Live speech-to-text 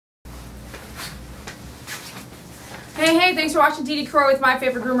Hey, thanks for watching Dee Dee Crow with My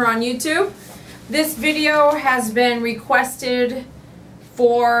Favorite Groomer on YouTube. This video has been requested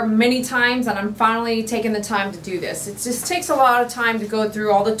for many times and I'm finally taking the time to do this. It just takes a lot of time to go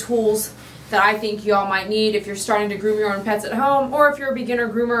through all the tools that I think y'all might need if you're starting to groom your own pets at home, or if you're a beginner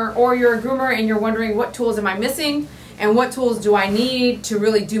groomer, or you're a groomer and you're wondering what tools am I missing and what tools do I need to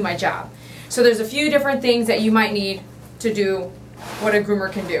really do my job. So there's a few different things that you might need to do what a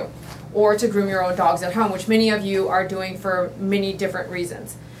groomer can do, or to groom your own dogs at home, which many of you are doing for many different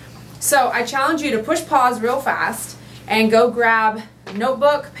reasons. So I challenge you to push pause real fast and go grab a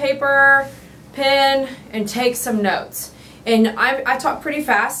notebook, paper, pen, and take some notes. And I talk pretty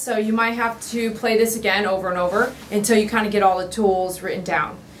fast, so you might have to play this again over and over until you kind of get all the tools written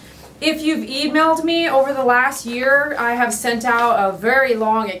down. If you've emailed me over the last year, I have sent out a very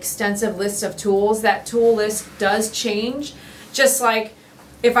long, extensive list of tools. That tool list does change, just like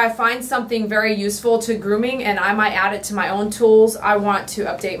if I find something very useful to grooming and I might add it to my own tools, I want to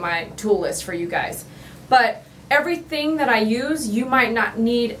update my tool list for you guys. But everything that I use, you might not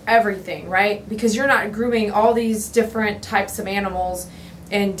need everything, right? Because you're not grooming all these different types of animals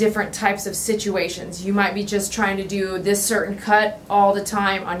in different types of situations. You might be just trying to do this certain cut all the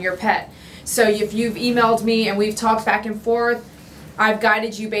time on your pet. So if you've emailed me and we've talked back and forth, I've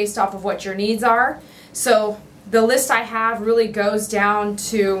guided you based off of what your needs are. So the list I have really goes down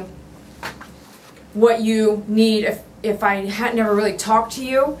to what you need if I had never really talked to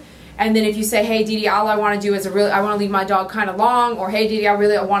you. And then if you say, hey Dee Dee, all I want to do is I want to leave my dog kind of long, or hey Dee Dee,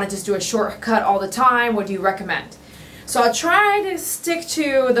 I want to just do a short cut all the time, what do you recommend? So I'll try to stick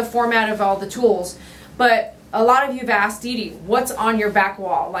to the format of all the tools, but a lot of you have asked, Dee Dee, what's on your back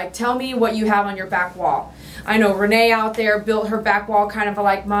wall? Like, tell me what you have on your back wall. I know Renee out there built her back wall kind of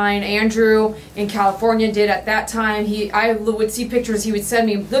like mine. Andrew in California did at that time. I would see pictures he would send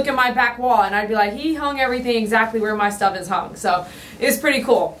me, look at my back wall, and I'd be like, he hung everything exactly where my stuff is hung. So it's pretty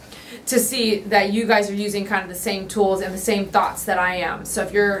cool to see that you guys are using kind of the same tools and the same thoughts that I am. So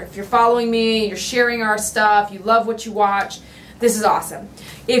if you're following me, you're sharing our stuff, you love what you watch, this is awesome.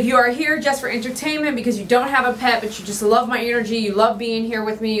 If you are here just for entertainment because you don't have a pet but you just love my energy, you love being here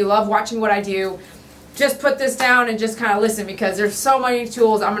with me, you love watching what I do, just put this down and just kind of listen, because there's so many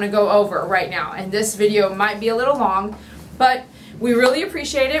tools I'm going to go over right now. And this video might be a little long, but we really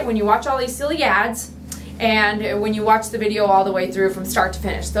appreciate it when you watch all these silly ads and when you watch the video all the way through from start to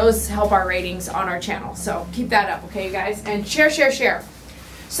finish. Those help our ratings on our channel. So keep that up, okay, you guys? And share.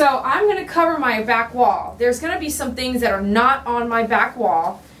 So I'm going to cover my back wall. There's going to be some things that are not on my back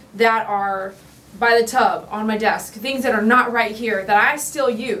wall that are by the tub on my desk. Things that are not right here that I still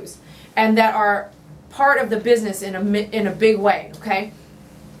use and that are part of the business in a big way, okay?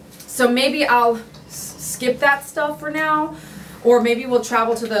 So maybe I'll skip that stuff for now, or maybe we'll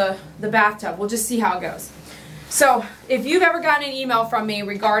travel to the bathtub. We'll just see how it goes. So if you've ever gotten an email from me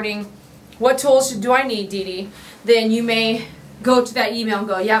regarding what tools do I need, Dee Dee, then you may go to that email and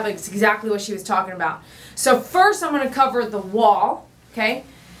go, yeah, but it's exactly what she was talking about. So first I'm going to cover the wall, okay?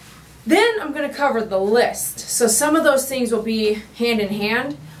 Then I'm going to cover the list. So some of those things will be hand in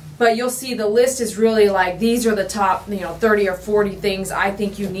hand, but you'll see the list is really like, these are the top 30 or 40 things I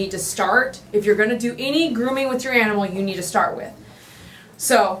think you need to start. If you're going to do any grooming with your animal, you need to start with.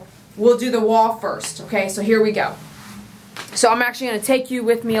 So we'll do the wall first, okay? So here we go. So I'm actually going to take you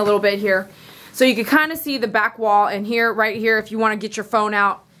with me a little bit here. So you can kind of see the back wall, and here, right here, if you want to get your phone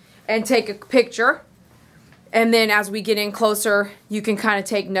out and take a picture. And then as we get in closer, you can kind of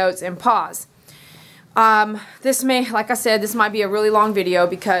take notes and pause. This may, like I said, this might be a really long video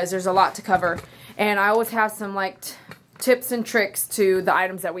because there's a lot to cover, and I always have some like tips and tricks to the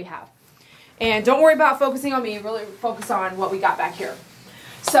items that we have. And don't worry about focusing on me, really focus on what we got back here.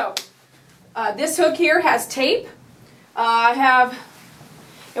 So this hook here has tape.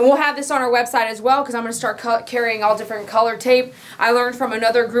 And we'll have this on our website as well, because I'm going to start carrying all different color tape. I learned from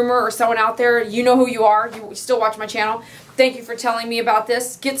another groomer or someone out there. You know who you are. You still watch my channel. Thank you for telling me about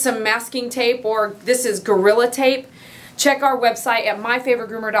this. Get some masking tape, or this is Gorilla Tape. Check our website at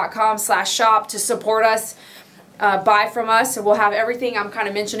myfavoritegroomer.com/shop to support us, buy from us. And we'll have everything I'm kind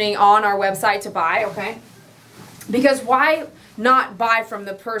of mentioning on our website to buy, okay? Because why not buy from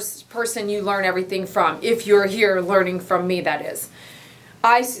the person you learn everything from, if you're here learning from me, that is.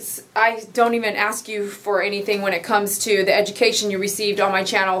 I don't even ask you for anything when it comes to the education you received on my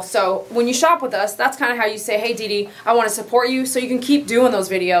channel. So when you shop with us, that's kind of how you say, hey Dee Dee, I want to support you, so you can keep doing those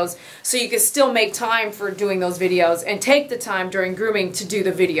videos, so you can still make time for doing those videos and take the time during grooming to do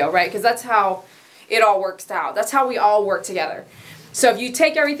the video, right? Because that's how it all works out. That's how we all work together. So if you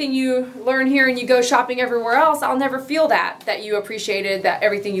take everything you learn here and you go shopping everywhere else, I'll never feel that you appreciated that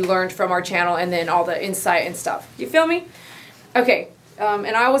everything you learned from our channel and then all the insight and stuff. You feel me? Okay.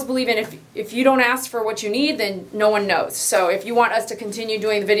 And I always believe in if you don't ask for what you need, then no one knows. So if you want us to continue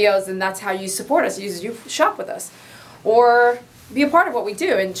doing the videos, then that's how you support us. You shop with us. Or be a part of what we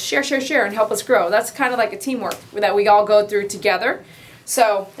do and share and help us grow. That's kind of like a teamwork that we all go through together.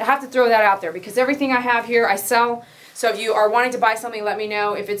 So I have to throw that out there because everything I have here I sell. So if you are wanting to buy something, let me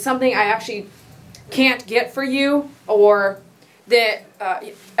know. If it's something I actually can't get for you, or that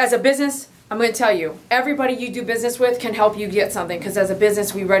as a business, I'm going to tell you, everybody you do business with can help you get something, because as a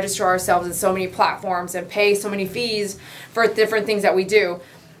business we register ourselves in so many platforms and pay so many fees for different things that we do.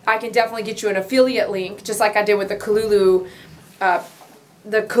 I can definitely get you an affiliate link, just like I did with the Kalulu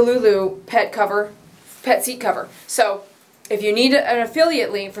pet seat cover. So if you need an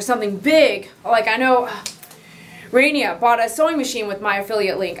affiliate link for something big, like I know Rania bought a sewing machine with my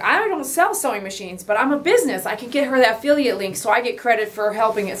affiliate link. I don't sell sewing machines, but I'm a business. I can get her that affiliate link so I get credit for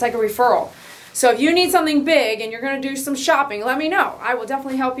helping. It's like a referral. So if you need something big and you're going to do some shopping, let me know. I will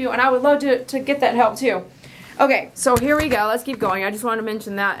definitely help you, and I would love to get that help too. Okay, so here we go. Let's keep going. I just want to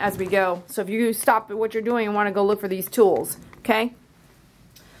mention that as we go. So if you stop at what you're doing and want to go look for these tools, okay?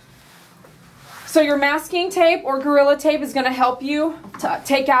 So your masking tape or Gorilla Tape is going to help you to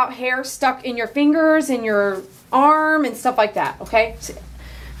take out hair stuck in your fingers, in your arm, and stuff like that, okay?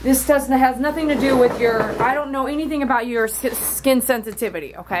 This has nothing to do with your, I don't know anything about your skin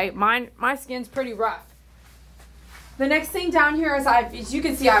sensitivity, okay? My skin's pretty rough. The next thing down here is, as you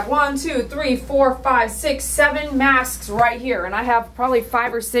can see, I have 1, 2, 3, 4, 5, 6, 7 masks right here, and I have probably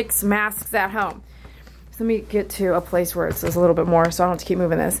 5 or 6 masks at home. So let me get to a place where it says a little bit more so I don't have to keep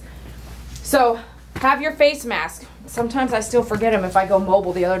moving this. So have your face mask. Sometimes I still forget them if I go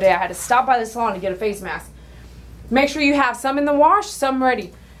mobile. The other day I had to stop by the salon to get a face mask. Make sure you have some in the wash, some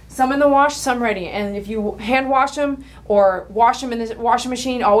ready. Some in the wash, some ready. And if you hand wash them or wash them in the washing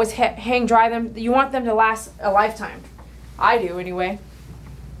machine, always hang dry them. You want them to last a lifetime. I do anyway.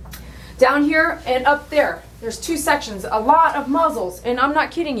 Down here and up there, there's 2 sections, a lot of muzzles, and I'm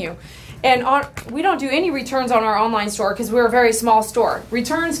not kidding you. And we don't do any returns on our online store because we're a very small store.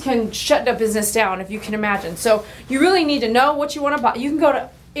 Returns can shut the business down, if you can imagine. So you really need to know what you want to buy. You can go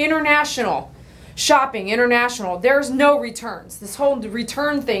to international shopping, international. There's no returns. This whole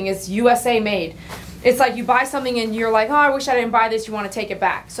return thing is USA made. It's like you buy something and you're like, oh, I wish I didn't buy this. You want to take it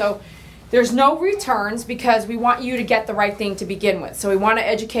back. So there's no returns because we want you to get the right thing to begin with. So we want to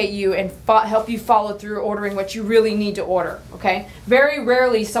educate you and help you follow through ordering what you really need to order, okay? Very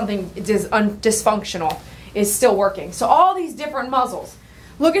rarely something dysfunctional is still working. So all these different muzzles.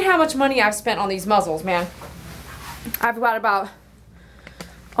 Look at how much money I've spent on these muzzles, man. I've got about,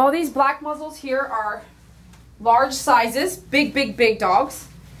 all these black muzzles here are large sizes, big dogs.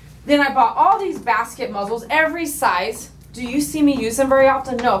 Then I bought all these basket muzzles, every size. Do you see me use them very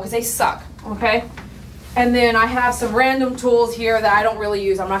often? No, because they suck, okay? And then I have some random tools here that I don't really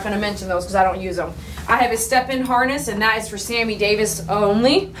use. I'm not going to mention those because I don't use them. I have a step-in harness, and that is for Sammy Davis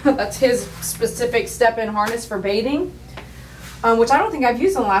only. That's his specific step-in harness for bathing, which I don't think I've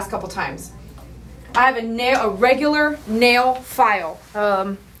used in the last couple times. I have a regular nail file.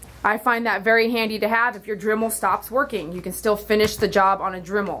 I find that very handy to have if your Dremel stops working. You can still finish the job on a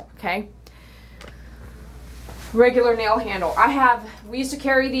Dremel, okay? Regular nail handle. We used to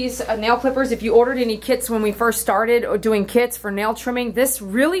carry these nail clippers. If you ordered any kits when we first started or doing kits for nail trimming, this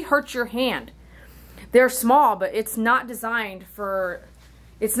really hurts your hand. They're small, but it's not designed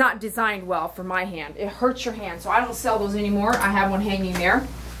well for my hand. It hurts your hand, so I don't sell those anymore. I have one hanging there.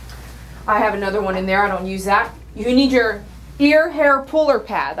 I have another one in there. I don't use that. You need your ear hair puller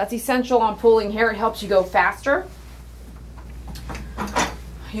pad. That's essential on pulling hair. It helps you go faster.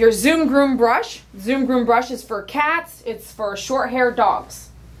 Your Zoom Groom brush. Zoom Groom brush is for cats. It's for short hair dogs.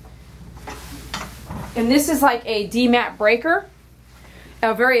 And this is like a demat breaker.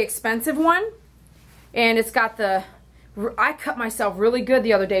 A very expensive one. And it's got the, I cut myself really good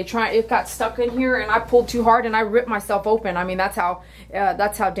the other day. It got stuck in here and I pulled too hard and I ripped myself open. I mean, that's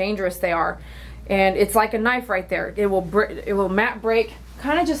how dangerous they are. And it's like a knife right there. It will mat break,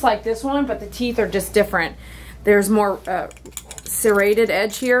 kind of just like this one, but the teeth are just different. There's more serrated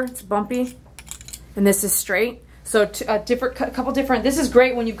edge here. It's bumpy, and this is straight. So couple different. This is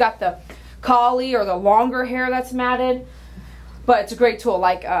great when you've got the collie or the longer hair that's matted. But it's a great tool,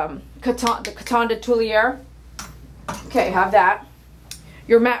 like the Coton de Tuilier. Okay, have that.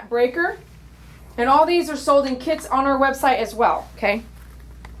 Your mat breaker, and all these are sold in kits on our website as well. Okay.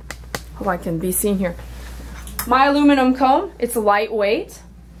 Hope I can be seen here. My aluminum comb. It's lightweight.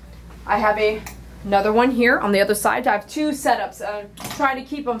 I have a another one here on the other side. I have two setups. I'm trying to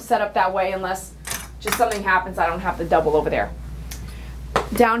keep them set up that way unless just something happens. I don't have to double over there.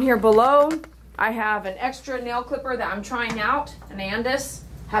 Down here below, I have an extra nail clipper that I'm trying out, an Andis.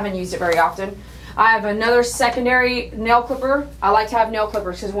 Haven't used it very often. I have another secondary nail clipper. I like to have nail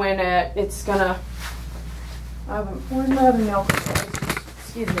clippers because when it's gonna... where's my other nail clipper?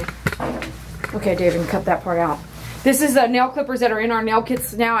 Excuse me. Okay, David, cut that part out. This is nail clippers that are in our nail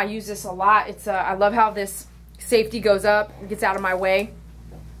kits now. I use this a lot. It's I love how this safety goes up and gets out of my way.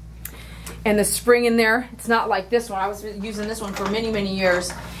 And the spring in there, it's not like this one. I was using this one for many, many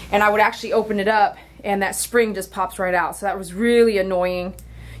years. And I would actually open it up and that spring just pops right out. So that was really annoying.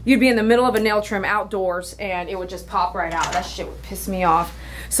 You'd be in the middle of a nail trim outdoors and it would just pop right out. That shit would piss me off.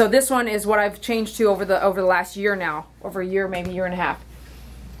 So this one is what I've changed to over the last year now. Over a year, maybe a year and a half.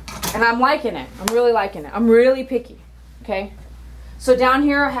 And I'm liking it. I'm really liking it. I'm really picky. Okay. So down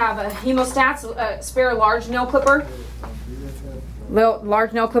here I have a Hemostats spare large nail clipper.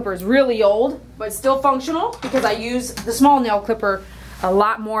 Large nail clipper is really old, but still functional because I use the small nail clipper a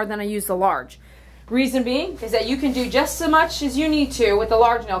lot more than I use the large. Reason being is that you can do just as much as you need to with the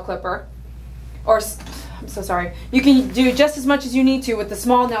large nail clipper, or I'm so sorry, you can do just as much as you need to with the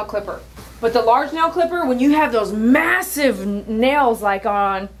small nail clipper. But the large nail clipper, when you have those massive nails like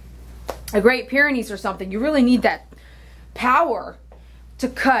on a Great Pyrenees or something, you really need that power to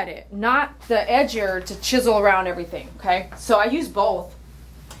cut it, not the edger to chisel around everything, okay? So I use both.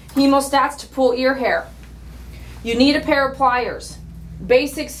 Hemostats to pull ear hair. You need a pair of pliers.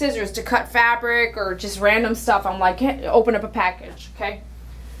 Basic scissors to cut fabric or just random stuff. I'm like, open up a package, okay?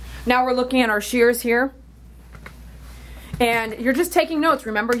 Now we're looking at our shears here. And you're just taking notes,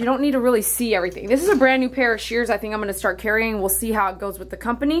 remember? You don't need to really see everything. This is a brand new pair of shears I think I'm going to start carrying. We'll see how it goes with the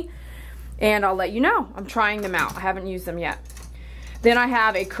company. And I'll let you know. I'm trying them out. I haven't used them yet. Then I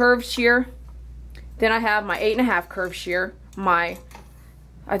have a curved shear. Then I have my 8.5 curved shear. My,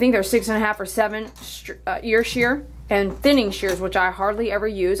 I think they're 6.5 or 7 ear shear. And thinning shears, which I hardly ever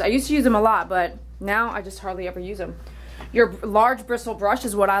use. I used to use them a lot, but now I just hardly ever use them. Your large bristle brush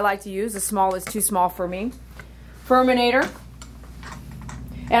is what I like to use. The small is too small for me. Furminator.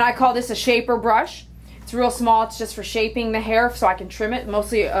 And I call this a shaper brush. It's real small. It's just for shaping the hair so I can trim it.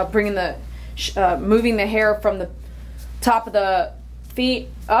 Mostly moving the hair from the top of the feet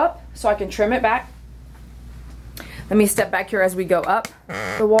up so I can trim it back. Let me step back here as we go up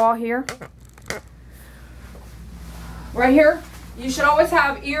the wall here. Right here, you should always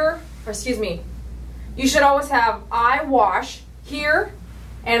have you should always have eye wash here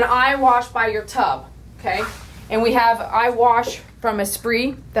and eye wash by your tub, okay? And we have eye wash from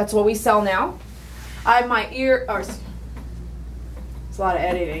Esprit. That's what we sell now. I have my it's a lot of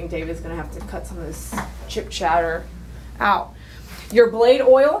editing. David's gonna have to cut some of this chip chatter out. Your blade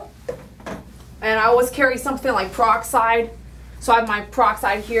oil, and I always carry something like peroxide. So I have my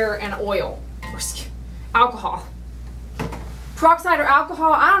peroxide here and oil, or alcohol. Peroxide or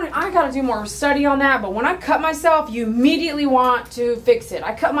alcohol, I gotta do more study on that, but when I cut myself, you immediately want to fix it.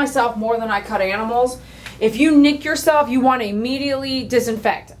 I cut myself more than I cut animals. If you nick yourself, you want to immediately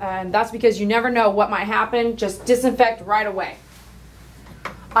disinfect, and that's because you never know what might happen. Just disinfect right away.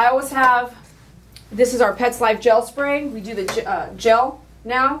 I always have, this is our Pets Life gel spray. We do the gel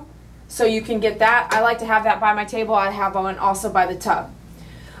now, so you can get that. I like to have that by my table. I have one also by the tub.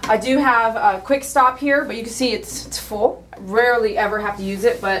 I do have a quick stop here, but you can see it's full. I rarely ever have to use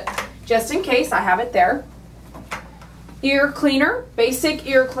it, but just in case, I have it there. Ear cleaner, basic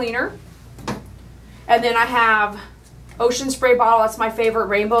ear cleaner. And then I have ocean spray bottle. That's my favorite.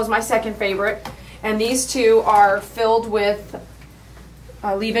 Rainbow is my second favorite. And these two are filled with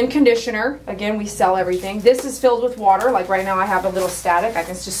leave-in conditioner. Again, we sell everything. This is filled with water. Like right now I have a little static. I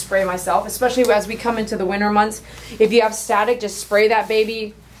can just spray myself, especially as we come into the winter months. If you have static, just spray that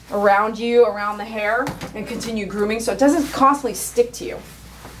baby around you, around the hair, and continue grooming so it doesn't constantly stick to you.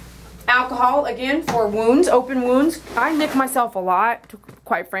 Alcohol, again, for wounds, open wounds. I nick myself a lot,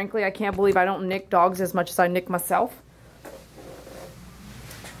 quite frankly. I can't believe I don't nick dogs as much as I nick myself.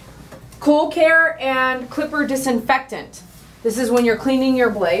 Cool Care and Clipper Disinfectant. This is when you're cleaning your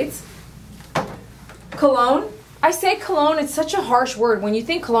blades. Cologne. I say cologne, it's such a harsh word. When you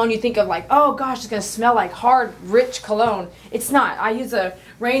think cologne, you think of like, oh gosh, it's going to smell like hard, rich cologne. It's not. I use a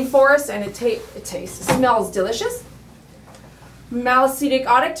rainforest and it smells delicious.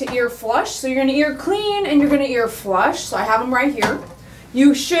 Malicetic to ear flush. So you're going to ear clean and you're going to ear flush. So I have them right here.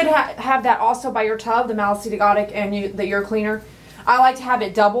 You should have that also by your tub, the malicetic and the ear cleaner. I like to have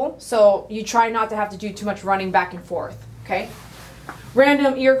it double, so you try not to have to do too much running back and forth. Okay.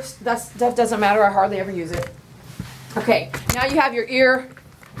 Random ear, that doesn't matter. I hardly ever use it. Okay, now you have your ear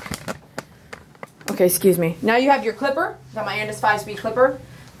Okay, excuse me. Now you have your clipper. Got my Andis 5-speed clipper.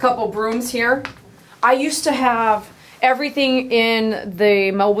 Couple brooms here. I used to have everything in the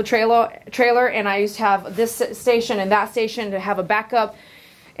mobile trailer, and I used to have this station and that station to have a backup.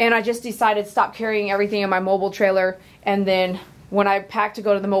 And I just decided to stop carrying everything in my mobile trailer. And then when I pack to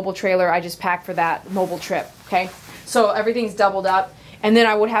go to the mobile trailer, I just pack for that mobile trip. Okay, so everything's doubled up. And then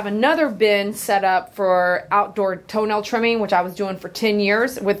I would have another bin set up for outdoor toenail trimming, which I was doing for 10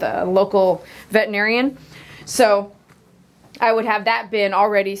 years with a local veterinarian. So I would have that bin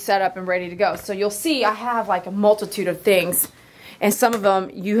already set up and ready to go. So you'll see I have like a multitude of things. And some of them,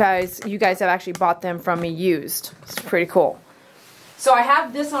 you guys have actually bought them from me used. It's pretty cool. So I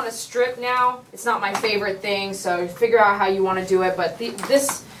have this on a strip now. It's not my favorite thing, so figure out how you want to do it. But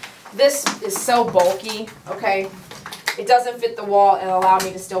this is so bulky, okay? It doesn't fit the wall and allow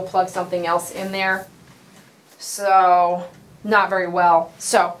me to still plug something else in there. So, not very well.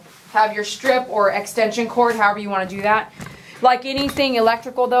 So, have your strip or extension cord, however you want to do that. Like anything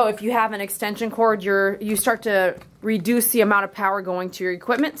electrical though, if you have an extension cord, you start to reduce the amount of power going to your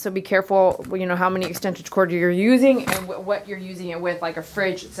equipment. So be careful, you know, how many extension cords you're using and what you're using it with, like a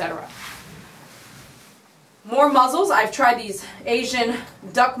fridge, etc. More muzzles. I've tried these Asian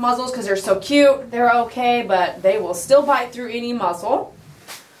duck muzzles because they're so cute. They're okay, but they will still bite through any muzzle.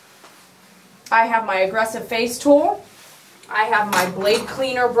 I have my aggressive face tool. I have my blade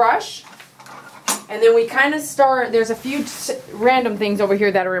cleaner brush. And then we kind of start, there's a few random things over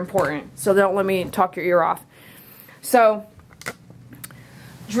here that are important. So don't let me talk your ear off. So,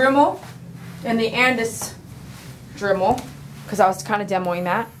 Dremel and the Andis Dremel, because I was kind of demoing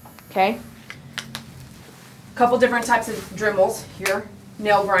that, okay? A couple different types of Dremels here.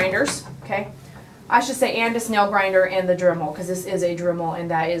 Nail grinders, okay? I should say Andis nail grinder and the Dremel, because this is a Dremel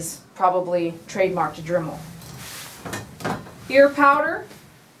and that is probably trademarked Dremel. Ear powder.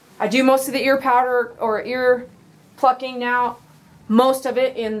 I do most of the ear powder or ear plucking now, most of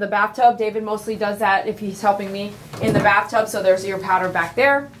it in the bathtub. David mostly does that if he's helping me in the bathtub, so there's ear powder back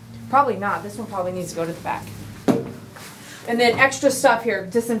there. Probably not. This one probably needs to go to the back. And then extra stuff here,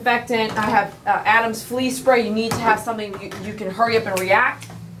 disinfectant. I have Adam's flea spray. You need to have something you can hurry up and react.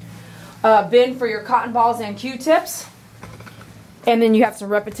 Bin for your cotton balls and Q-tips. And then you have some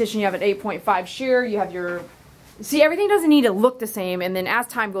repetition. You have an 8.5 shear. You have your... See, everything doesn't need to look the same, and then as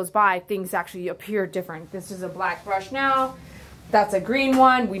time goes by, things actually appear different. This is a black brush now. That's a green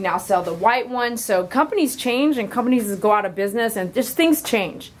one. We now sell the white one. So companies change, and companies go out of business, and just things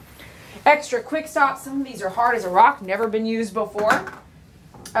change. Extra quick stop. Some of these are hard as a rock, never been used before.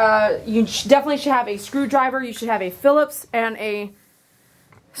 You definitely should have a screwdriver. You should have a Phillips and a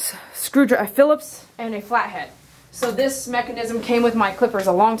flathead. So this mechanism came with my clippers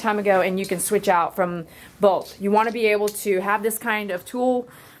a long time ago, and you can switch out from both. You want to be able to have this kind of tool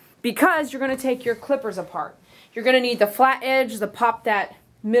because you're going to take your clippers apart. You're going to need the flat edge to pop that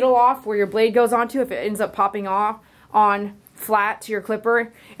middle off where your blade goes onto if it ends up popping off on flat to your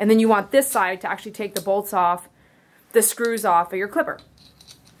clipper. And then you want this side to actually take the bolts off, the screws off of your clipper.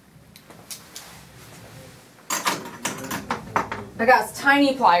 I got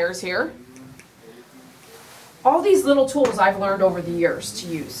tiny pliers here. All these little tools I've learned over the years to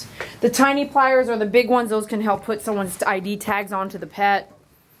use. The tiny pliers or the big ones, those can help put someone's ID tags onto the pet.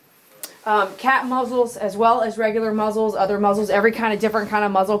 Cat muzzles as well as regular muzzles, other muzzles, every kind of different kind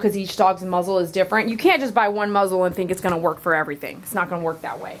of muzzle because each dog's muzzle is different. You can't just buy one muzzle and think it's going to work for everything. It's not going to work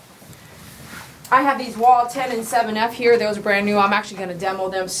that way. I have these Wall 10 and 7F here. Those are brand new. I'm actually going to demo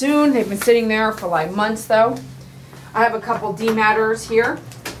them soon. They've been sitting there for like months though. I have a couple dematters here.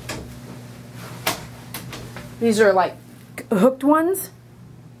 These are like hooked ones.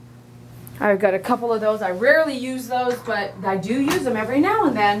 I've got a couple of those. I rarely use those, but I do use them every now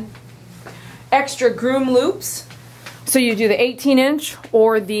and then. Extra Groom loops. So you do the 18-inch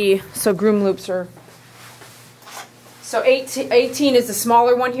or the, so Groom loops are, so 18 is the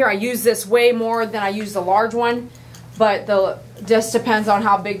smaller one here. I use this way more than I use the large one, but just depends on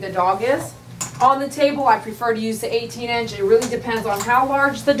how big the dog is. On the table, I prefer to use the 18-inch. It really depends on how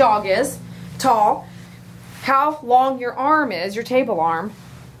large the dog is, tall, how long your arm is, your table arm,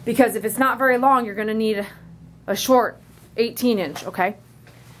 because if it's not very long, you're going to need a short 18-inch, okay?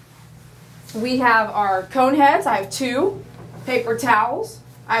 We have our cone heads. I have 2 paper towels.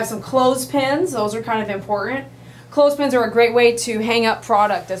 I have some clothespins. Those are kind of important. Clothespins are a great way to hang up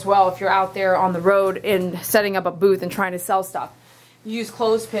product as well if you're out there on the road and setting up a booth and trying to sell stuff. You use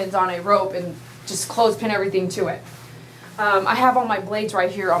clothespins on a rope and just clothespin everything to it. I have all my blades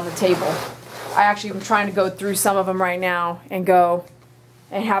right here on the table. I actually am trying to go through some of them right now and go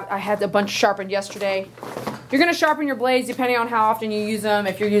and I had a bunch sharpened yesterday. You're going to sharpen your blades depending on how often you use them.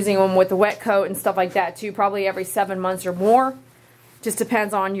 If you're using them with the wet coat and stuff like that too, probably every 7 months or more. Just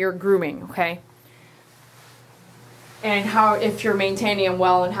depends on your grooming, okay? And how, if you're maintaining them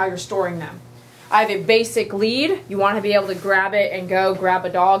well and how you're storing them. I have a basic lead. You want to be able to grab it and go grab a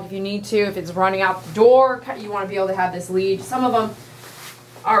dog if you need to. If it's running out the door, you want to be able to have this lead. Some of them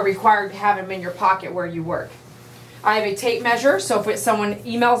are required to have them in your pocket where you work. I have a tape measure, so if someone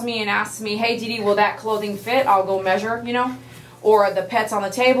emails me and asks me, hey Dee Dee, will that clothing fit? I'll go measure, you know, or the pet's on the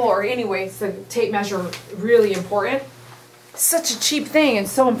table, or anyway, it's the tape measure really important. Such a cheap thing and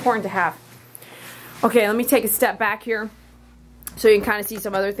so important to have. Okay, let me take a step back here so you can kind of see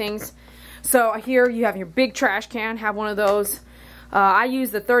some other things. So here you have your big trash can, have one of those. I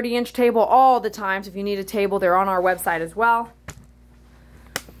use the 30-inch table all the time, so if you need a table, they're on our website as well.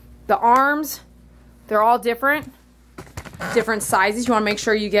 The arms, they're all different sizes. You want to make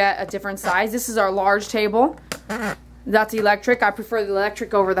sure you get a different size. This is our large table. That's electric. I prefer the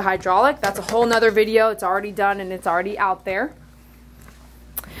electric over the hydraulic. That's a whole nother video. It's already done and it's already out there.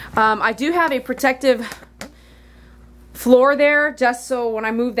 I do have a protective floor there, just so when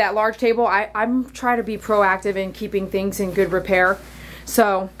I move that large table, I'm trying to be proactive in keeping things in good repair,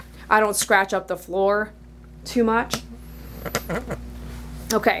 so I don't scratch up the floor too much.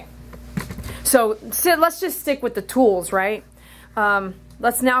 Okay, so let's just stick with the tools, right?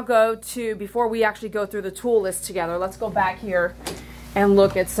 Let's now go to, before we actually go through the tool list together, let's go back here and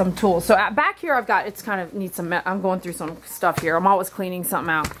look at some tools. So back here I've got, it's kind of needs some, I'm going through some stuff here. I'm always cleaning something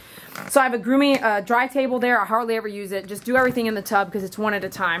out. So I have a grooming dry table there. I hardly ever use it. Just do everything in the tub because it's one at a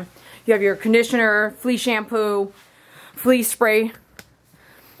time. You have your conditioner, flea shampoo, flea spray,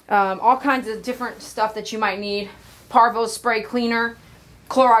 all kinds of different stuff that you might need. Parvo spray cleaner,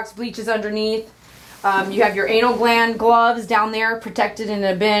 Clorox bleach is underneath. You have your anal gland gloves down there protected in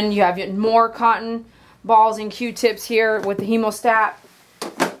a bin. You have more cotton balls and Q-tips here with the hemostat.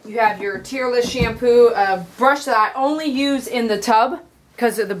 You have your tearless shampoo, a brush that I only use in the tub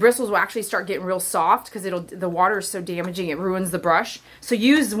because the bristles will actually start getting real soft because the water is so damaging it ruins the brush. So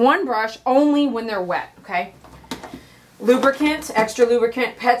use one brush only when they're wet, okay? Lubricant, extra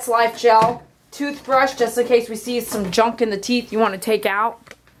lubricant, Pet's Life gel, toothbrush just in case we see some junk in the teeth you want to take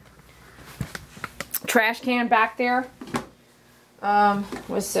out. Trash can back there.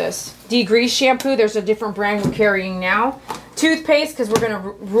 What's this? Degrease shampoo. There's a different brand we're carrying now. Toothpaste, because we're going to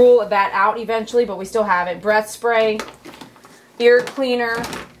rule that out eventually, but we still have it. Breath spray, ear cleaner,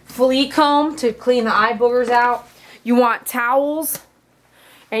 flea comb to clean the eye boogers out. You want towels,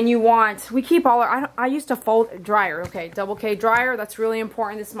 and you want, we keep all our, I used to fold dryer. Okay, double K dryer. That's really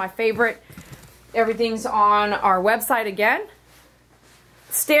important. This is my favorite. Everything's on our website again.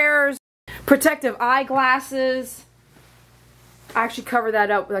 Stairs, protective eyeglasses. I actually cover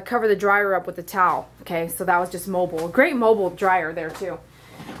that up. I cover the dryer up with a towel. Okay, so that was just mobile. A great mobile dryer there too.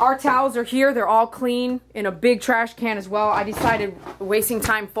 Our towels are here. They're all clean in a big trash can as well. I decided wasting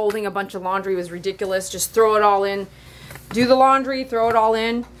time folding a bunch of laundry was ridiculous. Just throw it all in. Do the laundry, throw it all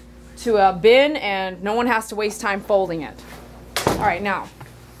in to a bin, and no one has to waste time folding it. All right, now,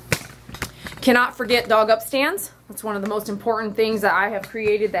 cannot forget dog upstands. That's one of the most important things that I have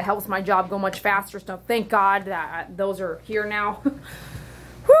created that helps my job go much faster. So thank God that those are here now.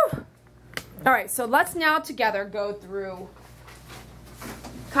 Whew. All right, so let's now together go through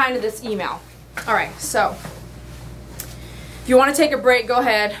kind of this email. All right, so if you want to take a break, go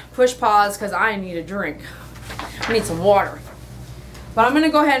ahead, push pause, because I need a drink. I need some water. But I'm going to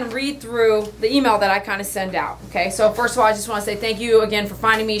go ahead and read through the email that I kind of send out. Okay, so first of all, I just want to say thank you again for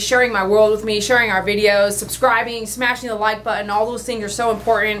finding me, sharing my world with me, sharing our videos, subscribing, smashing the like button. All those things are so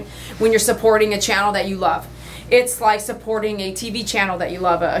important when you're supporting a channel that you love. It's like supporting a TV channel that you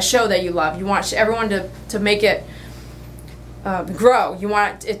love, a show that you love. You want everyone to make it grow. You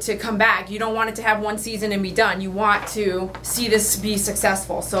want it to come back. You don't want it to have one season and be done. You want to see this be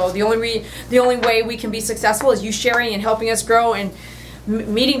successful. So the only way we can be successful is you sharing and helping us grow and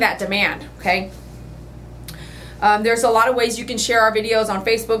meeting that demand, okay? There's a lot of ways you can share our videos on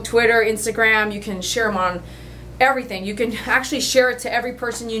Facebook, Twitter, Instagram. You can share them on everything. You can actually share it to every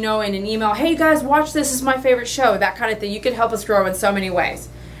person you know in an email. Hey guys, watch this. This is my favorite show. That kind of thing. You can help us grow in so many ways.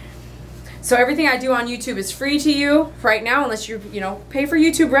 So everything I do on YouTube is free to you right now, unless you pay for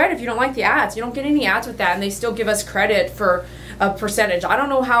YouTube Red if you don't like the ads. You don't get any ads with that, and they still give us credit for a percentage. I don't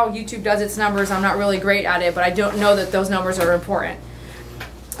know how YouTube does its numbers. I'm not really great at it, but I don't know that those numbers are important.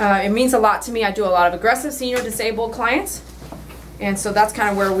 It means a lot to me. I do a lot of aggressive senior disabled clients, and so that's kind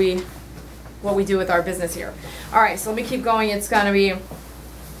of where what we do with our business here. All right, so let me keep going. It's going to be,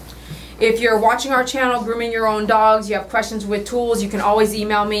 if you're watching our channel, grooming your own dogs, you have questions with tools, you can always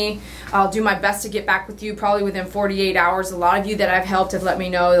email me. I'll do my best to get back with you probably within 48 hours. A lot of you that I've helped have let me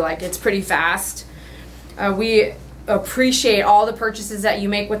know like it's pretty fast. We appreciate all the purchases that you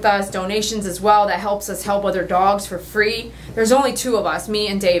make with us, donations as well. That helps us help other dogs for free. There's only 2 of us, me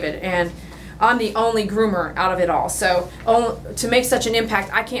and David, and I'm the only groomer out of it all. So to make such an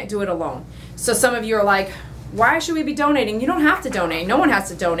impact, I can't do it alone. So some of you are like, why should we be donating? You don't have to donate. No one has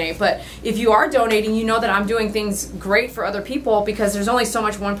to donate. But if you are donating, you know that I'm doing things great for other people, because there's only so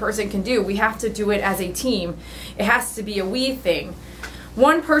much one person can do. We have to do it as a team. It has to be a we thing.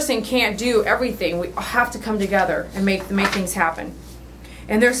 One person can't do everything. We have to come together and make things happen.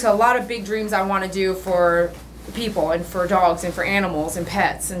 And there's a lot of big dreams I want to do for people and for dogs and for animals and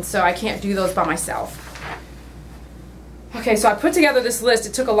pets. And so I can't do those by myself. Okay, so I put together this list.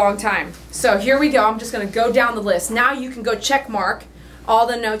 It took a long time. So here we go. I'm just going to go down the list. Now you can go check mark all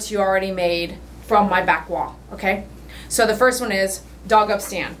the notes you already made from my back wall. Okay? So the first one is dog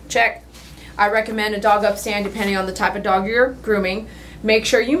upstand. Check. I recommend a dog upstand depending on the type of dog you're grooming. Make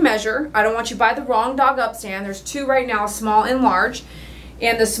sure you measure. I don't want you to buy the wrong dog upstand. There's 2 right now, small and large.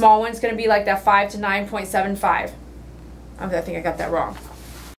 And the small one's going to be like that 5 to 9.75. I think I got that wrong.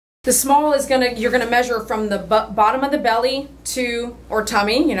 The small is you're gonna measure from the bottom of the belly to, or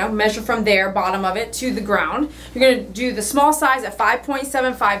tummy, you know, measure from there, bottom of it, to the ground. You're gonna do the small size at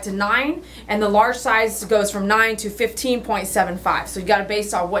 5.75 to 9, and the large size goes from 9 to 15.75. So you gotta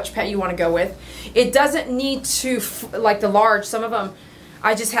base on which pet you wanna go with. It doesn't need to, like the large, some of them,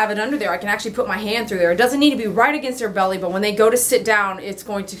 I just have it under there. I can actually put my hand through there. It doesn't need to be right against their belly, but when they go to sit down, it's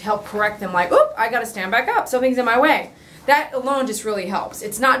going to help correct them like, oop, I gotta stand back up, something's in my way. That alone just really helps.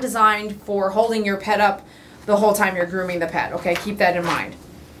 It's not designed for holding your pet up the whole time you're grooming the pet, okay? Keep that in mind.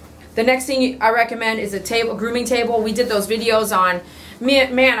 The next thing I recommend is a grooming table. We did those videos on,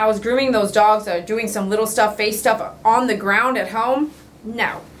 man, I was grooming those dogs, doing some little stuff, face stuff on the ground at home.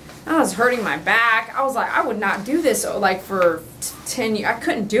 No. I was hurting my back. I was like, I would not do this like for 10 years. I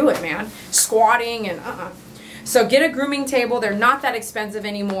couldn't do it, man. Squatting and So get a grooming table. They're not that expensive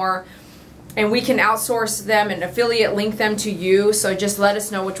anymore. And we can outsource them and affiliate link them to you. So just let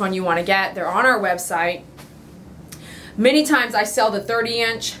us know which one you want to get. They're on our website. Many times I sell the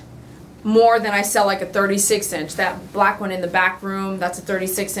 30-inch more than I sell like a 36-inch. That black one in the back room, that's a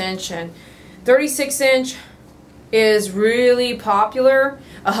 36-inch. And 36-inch is really popular.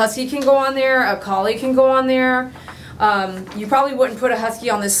 A husky can go on there. A collie can go on there. You probably wouldn't put a husky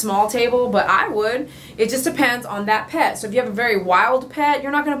on this small table, but I would. It just depends on that pet. So if you have a very wild pet,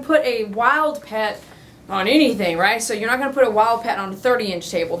 you're not going to put a wild pet on anything, right? So you're not going to put a wild pet on a 30-inch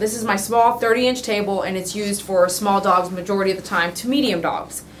table. This is my small 30-inch table, and it's used for small dogs majority of the time to medium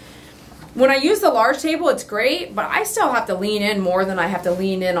dogs. When I use the large table, it's great, but I still have to lean in more than I have to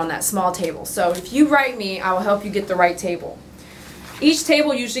lean in on that small table. So if you write me, I will help you get the right table. Each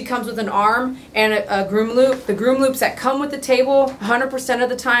table usually comes with an arm and a groom loop. The groom loops that come with the table, 100% of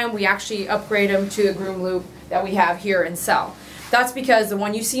the time, we actually upgrade them to the groom loop that we have here and sell. That's because the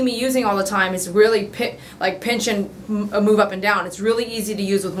one you see me using all the time is really like pinch and move up and down. It's really easy to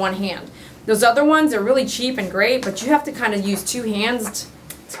use with one hand. Those other ones are really cheap and great, but you have to kind of use 2 hands.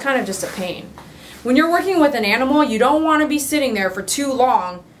 It's kind of just a pain. When you're working with an animal, you don't want to be sitting there for too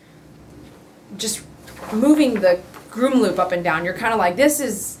long just moving the groom loop up and down. You're kind of like, this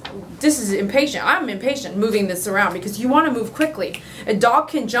is impatient. I'm impatient moving this around because you want to move quickly. A dog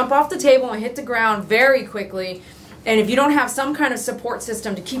can jump off the table and hit the ground very quickly, and if you don't have some kind of support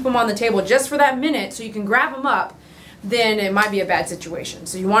system to keep them on the table just for that minute so you can grab them up, then it might be a bad situation.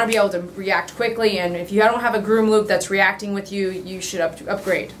 So you want to be able to react quickly, and if you don't have a groom loop that's reacting with you, you should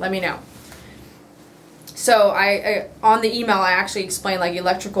upgrade. Let me know. So I on the email I actually explained like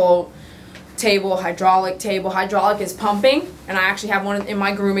electrical table, hydraulic table. Hydraulic is pumping, and I actually have one in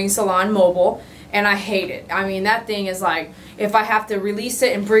my grooming salon, mobile, and I hate it. I mean, that thing is like, if I have to release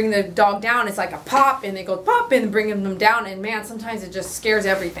it and bring the dog down, it's like a pop, and it goes pop, and bringing them down, and man, sometimes it just scares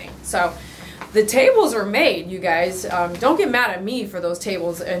everything. So the tables are made, you guys. Don't get mad at me for those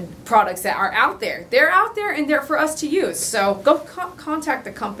tables and products that are out there. They're out there, and they're for us to use. So go contact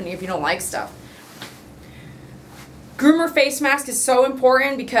the company if you don't like stuff. Groomer face mask is so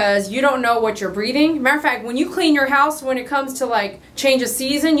important because you don't know what you're breathing. Matter of fact, when you clean your house, when it comes to like change of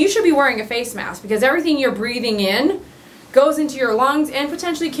season, you should be wearing a face mask because everything you're breathing in goes into your lungs and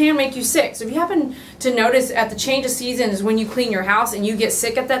potentially can make you sick. So if you happen to notice at the change of season is when you clean your house and you get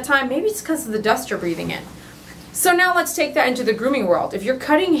sick at that time, maybe it's because of the dust you're breathing in. So now let's take that into the grooming world. If you're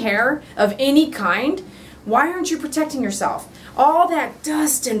cutting hair of any kind, why aren't you protecting yourself? All that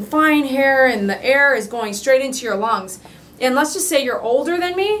dust and fine hair and the air is going straight into your lungs. And let's just say you're older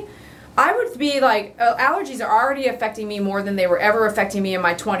than me. I would be like, allergies are already affecting me more than they were ever affecting me in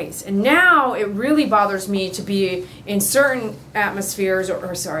my 20s. And now it really bothers me to be in certain atmospheres,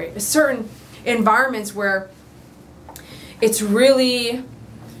 or certain environments where it's really,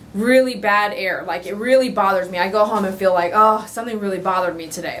 really bad air. Like, it really bothers me. I go home and feel like, oh, something really bothered me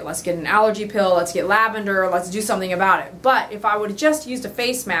today. Let's get an allergy pill. Let's get lavender. Let's do something about it. But if I would have just used a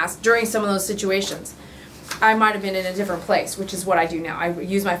face mask during some of those situations, I might have been in a different place, which is what I do now. I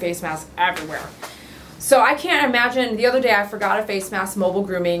use my face mask everywhere. So I can't imagine, the other day I forgot a face mask mobile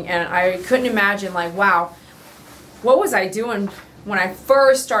grooming, and I couldn't imagine, like, wow, what was I doing when I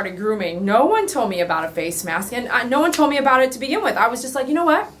first started grooming? No one told me about a face mask, and no one told me about it to begin with. I was just like, you know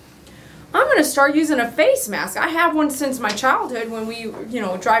what? I'm going to start using a face mask. I have one since my childhood when we,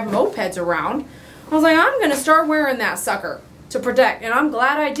 drive mopeds around. I was like, I'm going to start wearing that sucker to protect, and I'm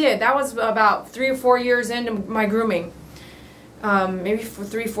glad I did. That was about 3 or 4 years into my grooming. Maybe for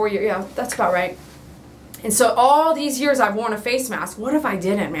 3 or 4 years. Yeah, that's about right. And so all these years I've worn a face mask. What if I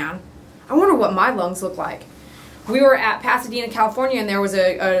didn't, man? I wonder what my lungs look like. We were at Pasadena, California, and there was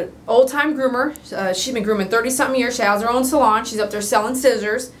a old-time groomer. She's been grooming 30-something years. She has her own salon. She's up there selling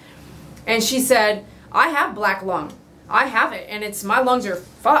scissors. And she said, I have black lung. I have it, and my lungs are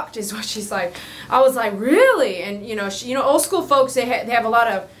fucked, is what she's like. I was like, really? And old school folks, they have a lot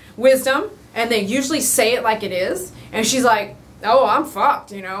of wisdom, and they usually say it like it is. And she's like, oh, I'm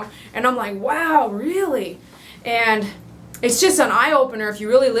fucked, And I'm like, wow, really? And it's just an eye opener if you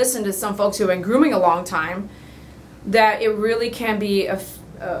really listen to some folks who have been grooming a long time, that it really can be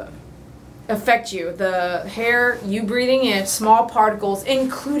affect you. The hair, you breathing in small particles,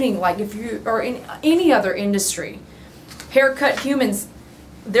 including like if you are in any other industry. Haircut humans,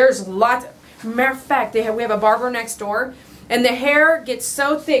 there's lots. Matter of fact, we have a barber next door, and the hair gets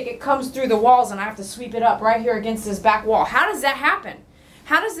so thick it comes through the walls, and I have to sweep it up right here against this back wall. How does that happen?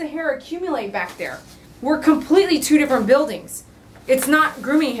 How does the hair accumulate back there? We're completely two different buildings. It's not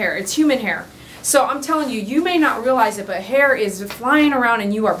grooming hair, it's human hair. So I'm telling you, you may not realize it, but hair is flying around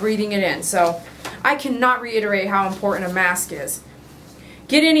and you are breathing it in. So I cannot reiterate how important a mask is.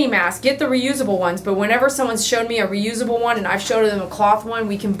 Get any mask, get the reusable ones, but whenever someone's showed me a reusable one and I've showed them a cloth one,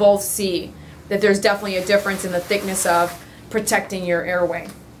 we can both see that there's definitely a difference in the thickness of protecting your airway.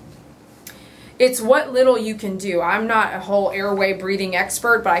 It's what little you can do. I'm not a whole airway breathing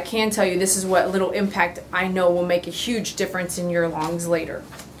expert, but I can tell you this is what little impact I know will make a huge difference in your lungs later.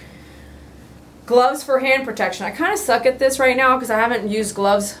 Gloves for hand protection. I kind of suck at this right now because I haven't used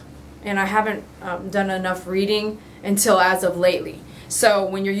gloves and I haven't done enough reading until as of lately. So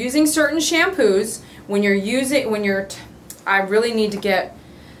when you're using certain shampoos, I really need to get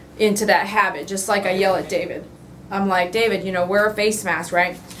into that habit, just like I yell at David. I'm like, David, wear a face mask,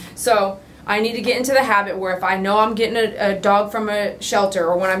 right? So I need to get into the habit where if I know I'm getting a dog from a shelter,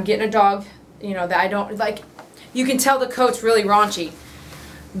 or when I'm getting a dog, that I don't, like, you can tell the coat's really raunchy,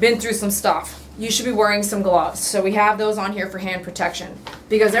 been through some stuff. You should be wearing some gloves. So we have those on here for hand protection.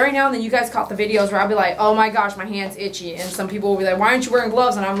 Because every now and then you guys caught the videos where I'll be like, oh my gosh, my hand's itchy. And some people will be like, why aren't you wearing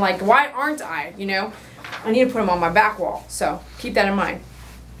gloves? And I'm like, why aren't I? I need to put them on my back wall. So keep that in mind.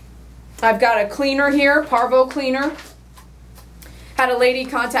 I've got a cleaner here, Parvo cleaner. Had a lady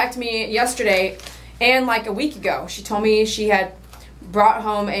contact me yesterday and like a week ago. She told me she had brought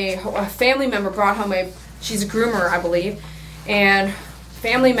home a family member brought home she's a groomer, I believe. And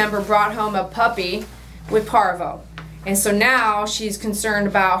family member brought home a puppy with parvo, and so now she's concerned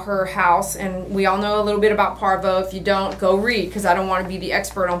about her house. And we all know a little bit about parvo. If you don't, go read, because I don't want to be the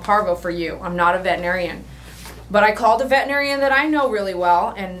expert on parvo for you. I'm not a veterinarian, but I called a veterinarian that I know really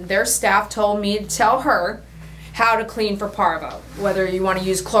well, and their staff told me to tell her how to clean for parvo, whether you want to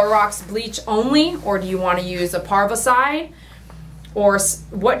use Clorox bleach only, or do you want to use a parvicide, or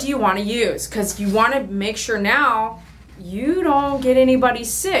what do you want to use, because you want to make sure now you don't get anybody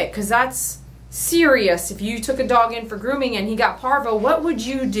sick, because that's serious. If you took a dog in for grooming and he got parvo, what would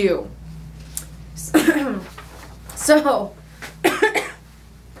you do? So,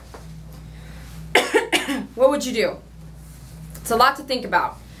 what would you do? It's a lot to think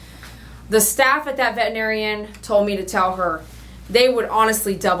about. The staff at that veterinarian told me to tell her they would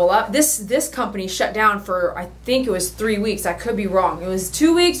honestly double up. This company shut down for, I think it was 3 weeks. I could be wrong. It was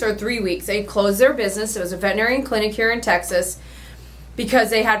 2 weeks or 3 weeks. They closed their business. It was a veterinarian clinic here in Texas because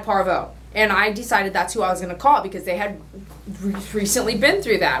they had parvo. And I decided that's who I was going to call, because they had recently been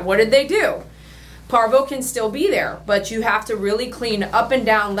through that. What did they do? Parvo can still be there, but you have to really clean up and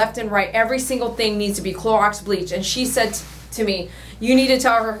down, left and right. Every single thing needs to be Clorox bleach. And she said to me, you need to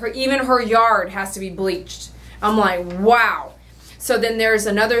tell her even her yard has to be bleached. I'm like, wow. So then there's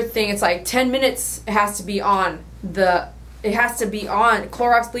another thing. It's like 10 minutes it has to be on the it has to be on,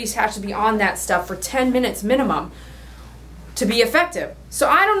 Clorox bleach has to be on that stuff for 10 minutes minimum to be effective. So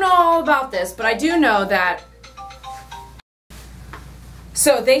I don't know all about this, but I do know that,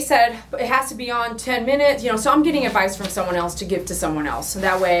 so they said it has to be on 10 minutes, you know, so I'm getting advice from someone else to give to someone else. So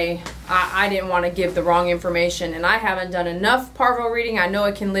that way I didn't want to give the wrong information, and I haven't done enough parvo reading. I know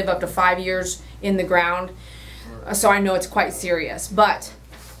it can live up to 5 years in the ground, so I know it's quite serious. But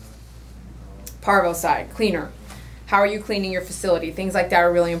parvo side, cleaner. How are you cleaning your facility? Things like that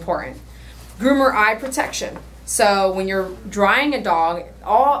are really important. Groomer eye protection. So when you're drying a dog,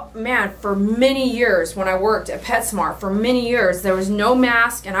 for many years when I worked at PetSmart, for many years, there was no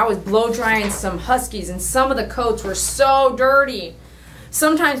mask, and I was blow drying some huskies, and some of the coats were so dirty.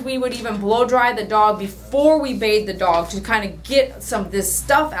 Sometimes we would even blow dry the dog before we bathed the dog to kind of get some of this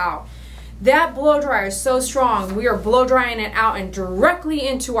stuff out. That blow dryer is so strong, we are blow drying it out and directly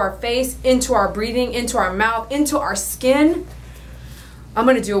into our face, into our breathing, into our mouth, into our skin. I'm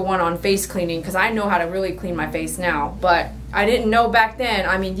going to do a one on face cleaning because I know how to really clean my face now, but I didn't know back then.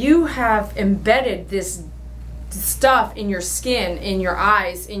 I mean, you have embedded this stuff in your skin, in your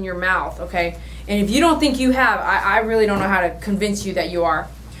eyes, in your mouth, okay? And if you don't think you have, I really don't know how to convince you that you are.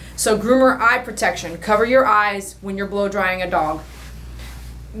 So Groomer eye protection. Cover your eyes when you're blow drying a dog.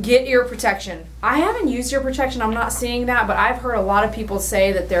 Get ear protection. I haven't used ear protection. I'm not seeing that, but I've heard a lot of people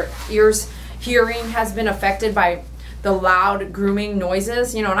say that their hearing has been affected by the loud grooming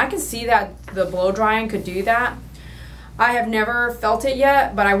noises, you know, and I can see that the blow drying could do that. I have never felt it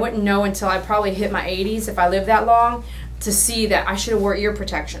yet, but I wouldn't know until I probably hit my 80s, if I live that long, to see that I should have wore ear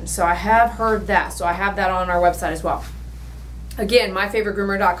protection. So I have heard that, so I have that on our website as well. Again,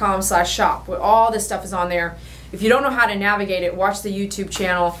 myfavoritegroomer.com/shop. All this stuff is on there. If you don't know how to navigate it, watch the YouTube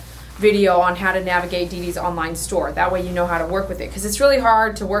channel video on how to navigate Dee Dee's online store. That way you know how to work with it, because it's really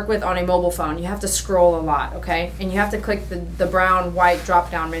hard to work with on a mobile phone. You have to scroll a lot, okay? And you have to click the brown, white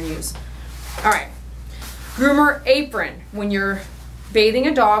drop-down menus. All right. Groomer apron. When you're bathing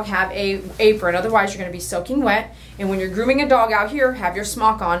a dog, have a apron. Otherwise, you're going to be soaking wet. And when you're grooming a dog out here, have your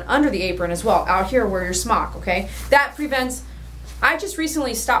smock on under the apron as well. Out here, wear your smock, okay? That prevents... I just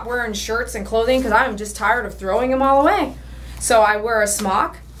recently stopped wearing shirts and clothing because I'm just tired of throwing them all away. So I wear a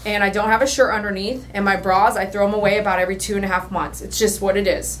smock, and I don't have a shirt underneath, and my bras, I throw them away about every 2.5 months. It's just what it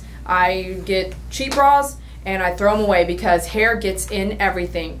is. I get cheap bras, and I throw them away because hair gets in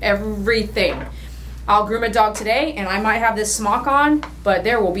everything, everything. I'll groom a dog today, and I might have this smock on, but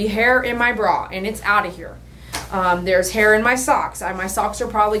there will be hair in my bra, and it's out of here. There's hair in my socks. My socks are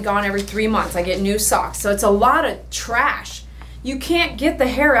probably gone every 3 months. I get new socks, so it's a lot of trash. You can't get the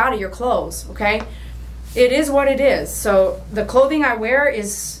hair out of your clothes, okay? It is what it is. So the clothing I wear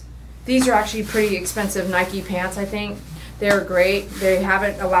is, these are actually pretty expensive Nike pants, I think. They're great. They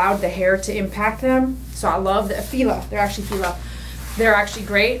haven't allowed the hair to impact them. So I love the Fila. They're actually Fila. They're actually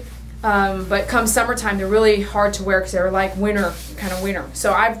great. But come summertime, they're really hard to wear because they're like winter, kind of winter.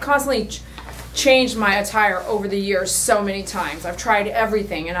 So I've constantly changed my attire over the years so many times. I've tried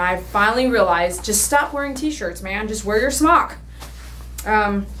everything, and I've finally realized, just stop wearing t-shirts, man. Just wear your smock.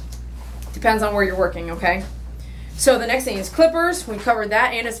 Depends on where you're working, okay? So the next thing is clippers. We covered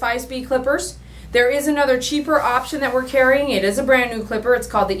that, and it's 5-speed clippers. There is another cheaper option that we're carrying. It is a brand new clipper. It's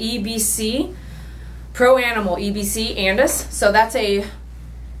called the EBC Pro Animal EBC Andis. So that's a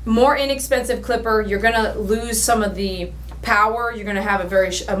more inexpensive clipper. You're going to lose some of the power. You're going to have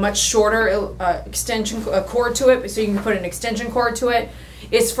a much shorter extension cord to it, so you can put an extension cord to it.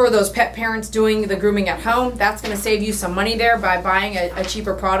 It's for those pet parents doing the grooming at home. That's going to save you some money there by buying a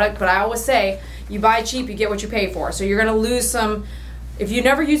cheaper product. But I always say, you buy cheap, you get what you pay for. So you're going to lose some. If you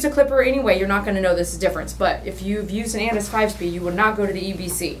never used a clipper anyway, you're not going to know this is difference. But if you've used an Andis 5-speed, you would not go to the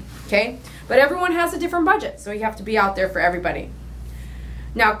EBC, okay? But everyone has a different budget, so you have to be out there for everybody.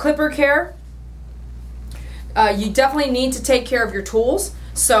 Now, clipper care. You definitely need to take care of your tools.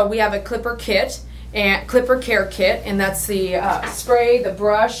 So we have a clipper kit and clipper care kit, and that's the spray, the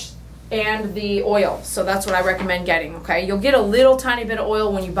brush, and the oil. So that's what I recommend getting, okay? You'll get a little tiny bit of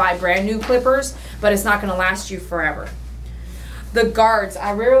oil when you buy brand new clippers, but it's not going to last you forever. The guards,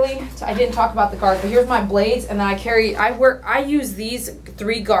 I didn't talk about the guards, but here's my blades, and then I use these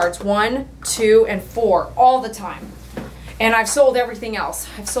 3 guards, 1, 2, and 4 all the time. And I've sold everything else.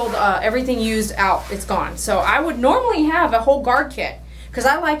 I've sold everything used out. It's gone. So I would normally have a whole guard kit because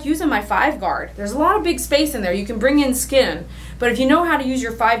I like using my 5 guard. There's a lot of big space in there. You can bring in skin. But if you know how to use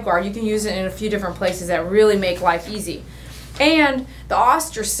your 5 guard, you can use it in a few different places that really make life easy. And the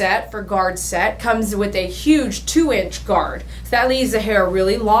Oster set for guard set comes with a huge 2-inch guard. So that leaves the hair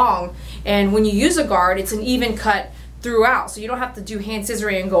really long. And when you use a guard, it's an even cut throughout. So you don't have to do hand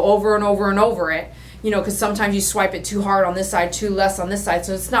scissoring and go over and over and over it. you know, because sometimes you swipe it too hard on this side, too less on this side,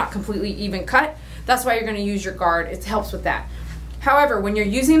 so it's not completely even cut. That's why you're going to use your guard. It helps with that. However, when you're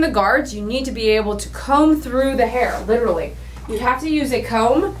using the guards, you need to be able to comb through the hair, literally. You have to use a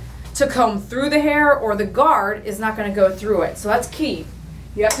comb to comb through the hair, or the guard is not going to go through it. So that's key.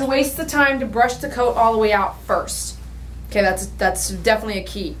 You have to waste the time to brush the coat all the way out first. Okay, that's definitely a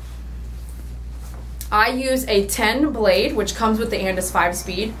key. I use a 10 blade, which comes with the Andis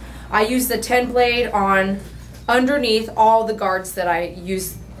 5-speed. I use the 10 blade on underneath all the guards that I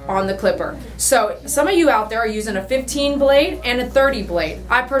use on the clipper. So some of you out there are using a 15 blade and a 30 blade.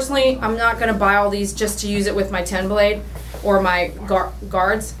 I personally, I'm not going to buy all these just to use it with my 10 blade or my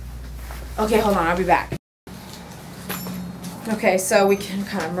guards. Okay, hold on, I'll be back. Okay, so we can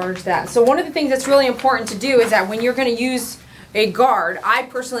kind of merge that. So one of the things that's really important to do is that when you're going to use a guard, I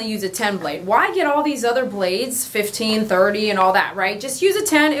personally use a 10 blade. Why get all these other blades, 15, 30, and all that, right? Just use a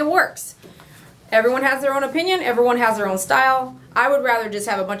 10, it works. Everyone has their own opinion, everyone has their own style. I would rather just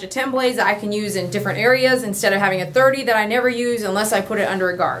have a bunch of 10 blades that I can use in different areas instead of having a 30 that I never use unless I put it under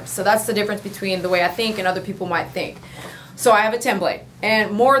a guard. So that's the difference between the way I think and other people might think. So I have a 10 blade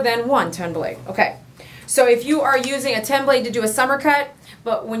and more than one 10 blade. Okay. So if you are using a 10 blade to do a summer cut,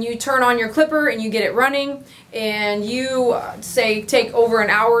 but when you turn on your clipper and you get it running and you say take over an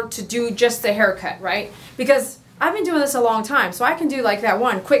hour to do just the haircut, right? Because I've been doing this a long time, so I can do like that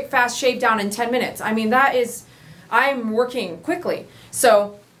one quick fast shave down in 10 minutes. I mean, that is, I'm working quickly.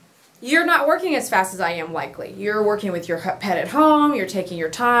 So you're not working as fast as I am likely. You're working with your pet at home, you're taking your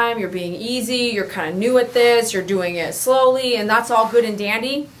time, you're being easy, you're kind of new at this, you're doing it slowly, and that's all good and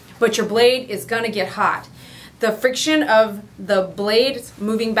dandy, but your blade is gonna get hot. The friction of the blade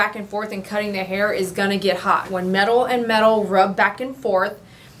moving back and forth and cutting the hair is gonna get hot. When metal and metal rub back and forth,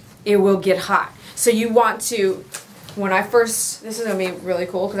 it will get hot. So you want to, when I first, this is gonna be really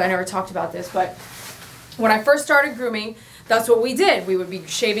cool because I never talked about this, but when I first started grooming, that's what we did. We would be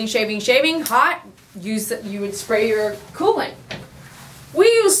shaving, hot, you would spray your coolant. We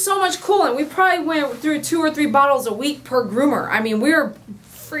used so much coolant. We probably went through 2 or 3 bottles a week per groomer. I mean, we were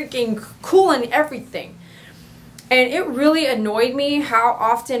freaking cooling everything. And it really annoyed me how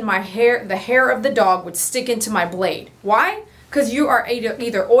often my hair, the hair of the dog would stick into my blade. Why? Because you are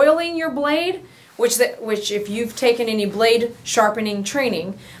either oiling your blade, which if you've taken any blade sharpening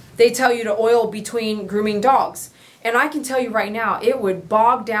training, they tell you to oil between grooming dogs. And I can tell you right now, it would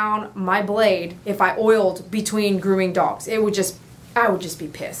bog down my blade if I oiled between grooming dogs. It would just, I would just be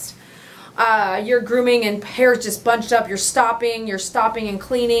pissed. You're grooming and hair's just bunched up, you're stopping and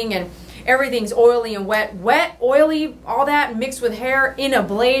cleaning, and everything's oily and wet. Wet, oily, all that mixed with hair in a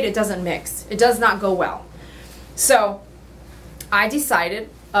blade, it doesn't mix. It does not go well. So I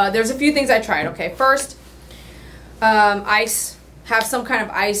decided, there's a few things I tried. Okay, first, ice, have some kind of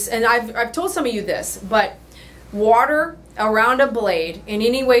ice, and I've told some of you this, but water around a blade in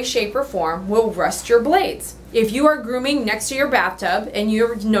any way, shape, or form will rust your blades. If you are grooming next to your bathtub and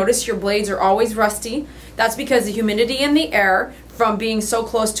you notice your blades are always rusty, that's because the humidity in the air from being so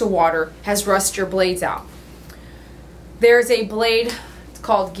close to water has rusted your blades out. There's a blade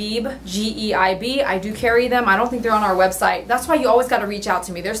called Geib, G-E-I-B. I do carry them. I don't think they're on our website. That's why you always got to reach out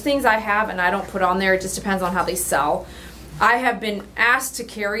to me. There's things I have and I don't put on there. It just depends on how they sell. I have been asked to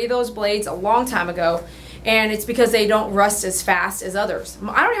carry those blades a long time ago, and it's because they don't rust as fast as others.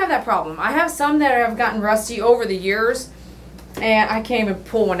 I don't have that problem. I have some that have gotten rusty over the years, and I can't even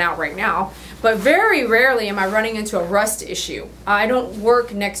pull one out right now. But very rarely am I running into a rust issue. I don't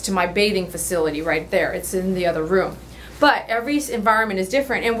work next to my bathing facility right there. It's in the other room. But every environment is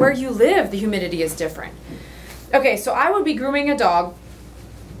different, and where you live, the humidity is different. Okay, so I would be grooming a dog,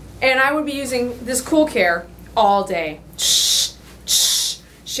 and I would be using this Cool Care all day.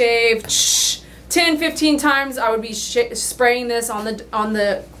 Shave, 10, 15 times I would be spraying this on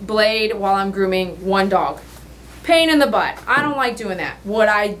the blade while I'm grooming one dog. Pain in the butt. I don't like doing that. What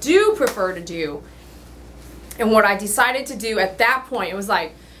I do prefer to do, and what I decided to do at that point, it was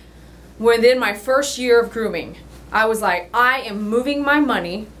like within my first year of grooming, I was like, I am moving my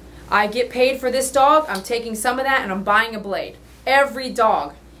money. I get paid for this dog. I'm taking some of that and I'm buying a blade. Every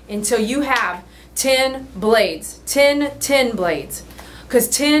dog until you have 10 blades. 10 blades. Because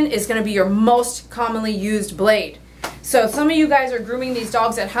 10 is going to be your most commonly used blade. So some of you guys are grooming these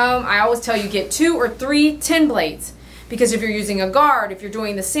dogs at home. I always tell you get 2 or 3 10 blades. Because if you're using a guard, if you're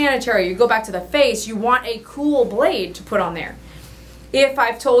doing the sanitary, you go back to the face, you want a cool blade to put on there. If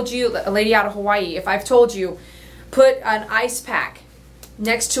I've told you, a lady out of Hawaii, if I've told you, put an ice pack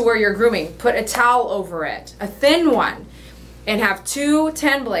next to where you're grooming, put a towel over it, a thin one, and have 2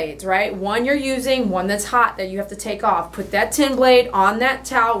 10 blades, right? One you're using, one that's hot that you have to take off. Put that 10 blade on that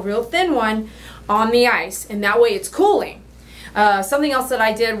towel, real thin one, on the ice, and that way it's cooling. Something else that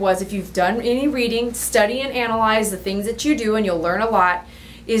I did was, if you've done any reading, study and analyze the things that you do, and you'll learn a lot,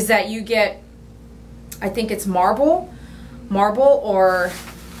 is that you get, I think it's marble or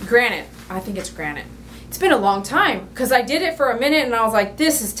granite. I think it's granite. It's been a long time because I did it for a minute and I was like,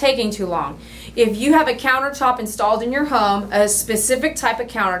 this is taking too long. If you have a countertop installed in your home, a specific type of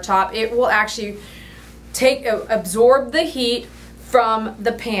countertop, it will actually absorb the heat from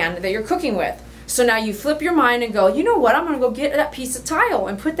the pan that you're cooking with. So now you flip your mind and go, you know what, I'm going to go get that piece of tile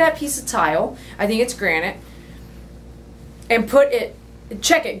and put that piece of tile, I think it's granite, and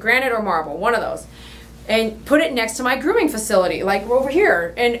check it, granite or marble, one of those, and put it next to my grooming facility, like over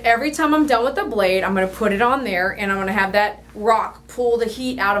here. And every time I'm done with the blade, I'm going to put it on there, and I'm going to have that rock pull the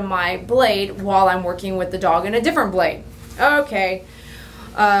heat out of my blade while I'm working with the dog in a different blade. Okay.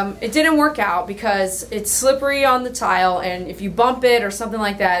 It didn't work out because it's slippery on the tile, and if you bump it or something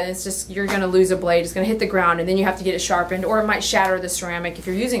like that, it's just, you're going to lose a blade. It's going to hit the ground, and then you have to get it sharpened, or it might shatter the ceramic if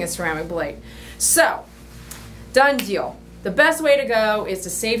you're using a ceramic blade. So, done deal. The best way to go is to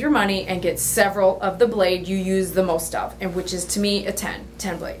save your money and get several of the blade you use the most of, and which is, to me, a 10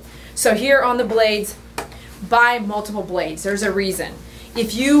 blade. So here on the blades, buy multiple blades. There's a reason.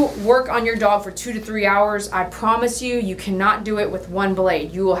 If you work on your dog for 2 to 3 hours, I promise you, you cannot do it with one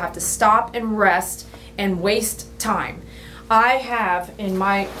blade. You will have to stop and rest and waste time. I have in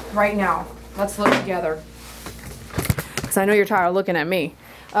my, right now, let's look together, because I know you're tired of looking at me.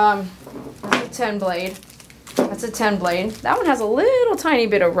 That's a 10 blade. That's a 10 blade. That one has a little tiny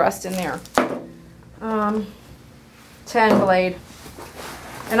bit of rust in there. 10 blade.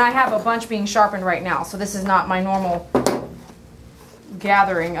 And I have a bunch being sharpened right now, so this is not my normal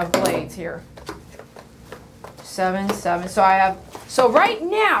gathering of blades here. 7. So I have, so right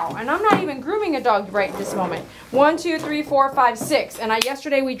now, and I'm not even grooming a dog right this moment. 1, 2, 3, 4, 5, 6. And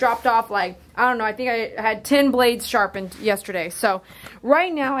yesterday we dropped off, like, I don't know, I think I had 10 blades sharpened yesterday. So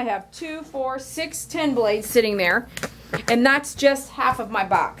right now I have 2, 4, 6, 10 blades sitting there. And that's just half of my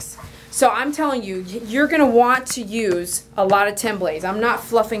box. So I'm telling you, you're going to want to use a lot of 10 blades. I'm not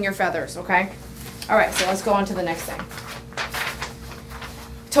fluffing your feathers, okay? All right, so let's go on to the next thing.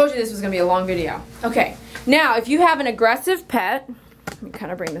 Told you this was going to be a long video. Okay, now if you have an aggressive pet, let me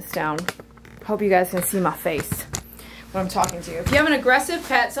kind of bring this down. Hope you guys can see my face when I'm talking to you. If you have an aggressive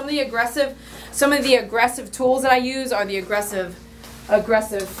pet, some of the aggressive tools that I use are the aggressive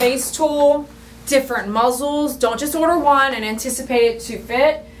face tool, different muzzles. Don't just order one and anticipate it to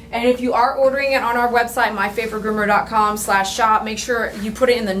fit. And if you are ordering it on our website, myfavoritegroomer.com/shop, make sure you put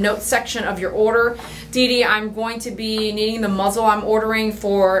it in the notes section of your order. Dee Dee, I'm going to be needing the muzzle I'm ordering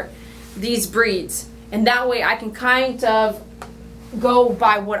for these breeds. And that way I can kind of go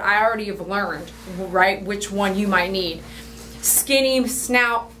by what I already have learned, right? Which one you might need. Skinny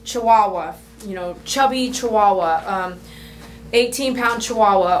snout Chihuahua, you know, chubby Chihuahua, 18-pound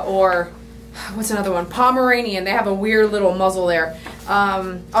Chihuahua, or what's another one? Pomeranian. They have a weird little muzzle there.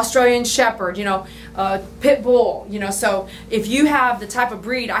 Australian Shepherd, you know, Pit Bull, you know. So if you have the type of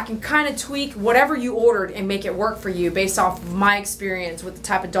breed, I can kind of tweak whatever you ordered and make it work for you based off of my experience with the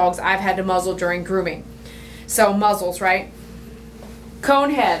type of dogs I've had to muzzle during grooming. So muzzles, right?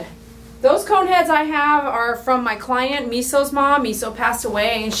 Cone head. Those cone heads I have are from my client, Miso's mom. Miso passed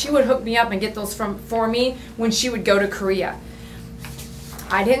away, and she would hook me up and get those for me when she would go to Korea.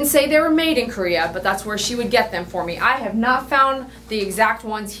 I didn't say they were made in Korea, but that's where she would get them for me. I have not found the exact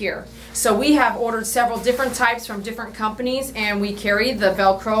ones here. So we have ordered several different types from different companies, and we carry the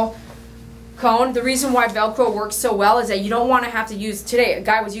Velcro cone. The reason why Velcro works so well is that you don't want to have to use, today a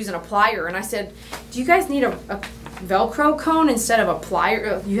guy was using a plier, and I said, do you guys need a Velcro cone instead of a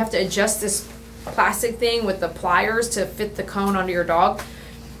plier? You have to adjust this plastic thing with the pliers to fit the cone onto your dog.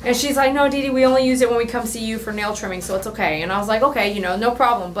 And she's like, no, Dee Dee, we only use it when we come see you for nail trimming, so it's okay. And I was like, okay, you know, no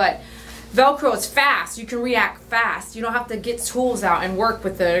problem. But Velcro is fast. You can react fast. You don't have to get tools out and work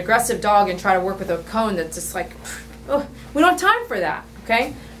with an aggressive dog and try to work with a cone that's just like, oh, we don't have time for that,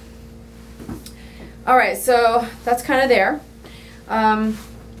 okay? All right, so that's kind of there.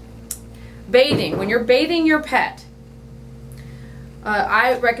 Bathing. When you're bathing your pet,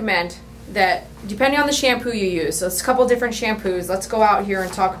 I recommend that, depending on the shampoo you use, so it's a couple different shampoos. Let's go out here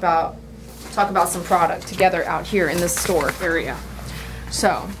and talk about some product together out here in this store area.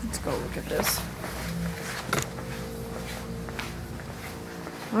 So let's go look at this.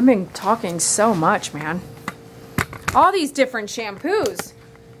 I've been talking so much, man. All these different shampoos,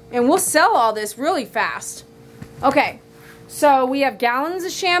 and we'll sell all this really fast. Okay, so we have gallons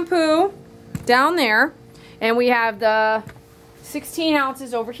of shampoo down there, and we have the 16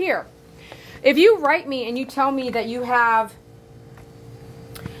 ounces over here. If you write me and you tell me that you have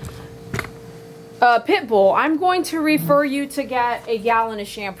Pit Bull, I'm going to refer you to get a gallon of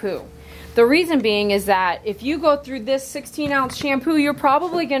shampoo. The reason being is that if you go through this 16-ounce shampoo, you're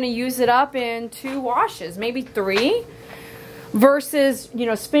probably going to use it up in 2 washes, maybe 3, versus, you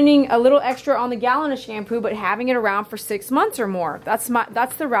know, spending a little extra on the gallon of shampoo but having it around for 6 months or more. That's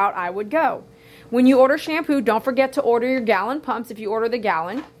the route I would go. When you order shampoo, don't forget to order your gallon pumps if you order the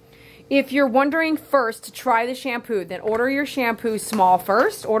gallon. If you're wondering first to try the shampoo, then order your shampoo small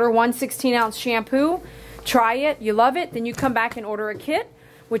first. Order 1 16-ounce shampoo, try it, you love it, then you come back and order a kit,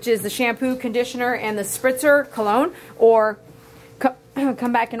 which is the shampoo, conditioner, and the spritzer cologne, or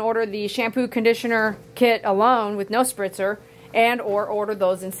come back and order the shampoo, conditioner kit alone with no spritzer, and or order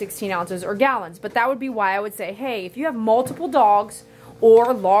those in 16 ounces or gallons. But that would be why I would say, hey, if you have multiple dogs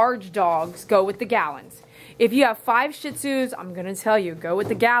or large dogs, go with the gallons. If you have 5 Shih Tzus, I'm going to tell you, go with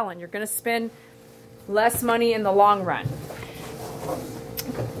the gallon. You're going to spend less money in the long run.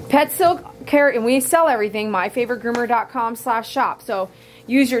 Pet Silk Care, and we sell everything, myfavoritegroomer.com/shop. So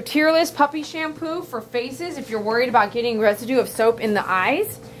use your Tearless Puppy Shampoo for faces if you're worried about getting residue of soap in the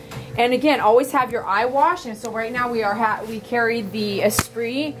eyes. And again, always have your eye wash. And so right now we carry the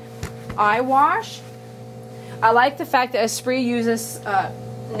Esprit eye wash. I like the fact that Esprit uses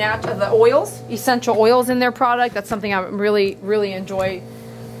the oils, essential oils in their product. That's something I really, really enjoy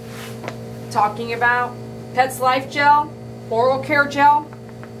talking about. Pets Life Gel, Oral Care Gel.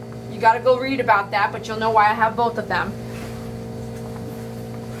 You got to go read about that, but you'll know why I have both of them.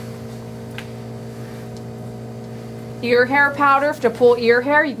 Ear hair powder to pull ear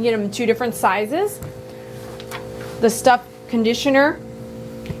hair. You can get them in 2 different sizes. The Stuff Conditioner.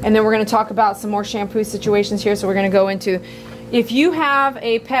 And then we're going to talk about some more shampoo situations here. So we're going to go into, if you have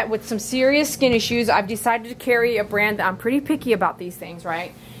a pet with some serious skin issues, I've decided to carry a brand that I'm pretty picky about these things,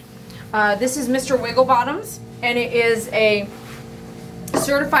 right? This is Mr. Wigglebottoms, and it is a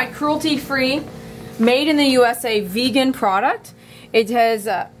certified cruelty-free, made in the USA vegan product. It has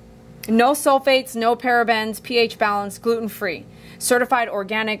no sulfates, no parabens, pH balance, gluten-free. Certified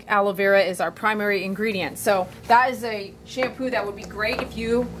organic aloe vera is our primary ingredient. So that is a shampoo that would be great if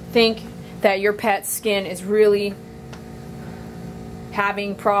you think that your pet's skin is really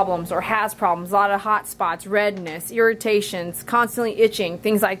having problems or has problems, a lot of hot spots, redness, irritations, constantly itching,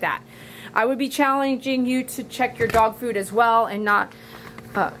 things like that. I would be challenging you to check your dog food as well and not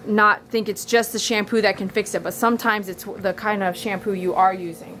think it's just the shampoo that can fix it, but sometimes it's the kind of shampoo you are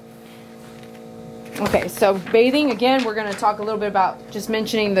using. Okay, so bathing, again, we're going to talk a little bit about just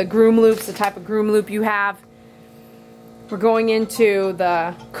mentioning the Groom loops, the type of Groom loop you have. We're going into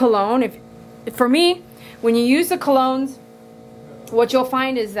the cologne. For me, when you use the colognes, what you'll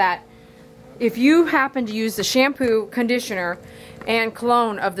find is that if you happen to use the shampoo, conditioner, and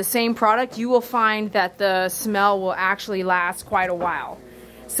cologne of the same product, you will find that the smell will actually last quite a while.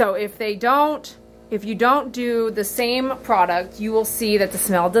 So if you don't do the same product, you will see that the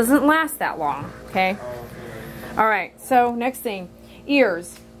smell doesn't last that long, okay? Alright, so next thing,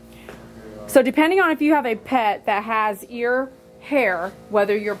 ears. So depending on if you have a pet that has ear hair,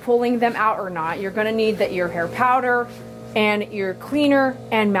 whether you're pulling them out or not, you're going to need the ear hair powder and ear cleaner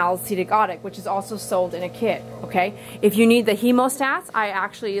and malacetic, which is also sold in a kit, okay? If you need the hemostats, I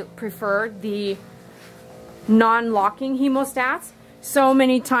actually prefer the non-locking hemostats. So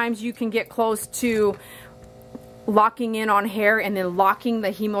many times you can get close to locking in on hair and then locking the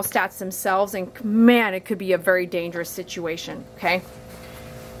hemostats themselves, and man, it could be a very dangerous situation, okay?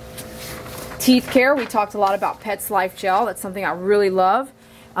 Teeth care, we talked a lot about Pets Life Gel. That's something I really love.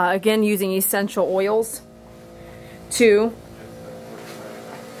 Again, using essential oils to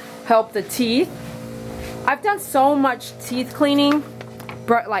help the teeth. I've done so much teeth cleaning,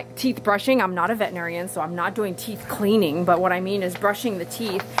 like teeth brushing. I'm not a veterinarian, so I'm not doing teeth cleaning, but what I mean is brushing the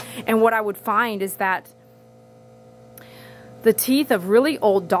teeth. And what I would find is that the teeth of really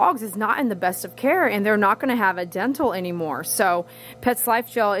old dogs is not in the best of care, and they're not going to have a dental anymore. So Pets Life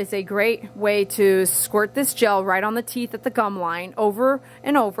Gel is a great way to squirt this gel right on the teeth at the gum line over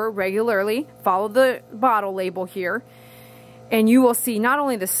and over regularly. Follow the bottle label here, and you will see not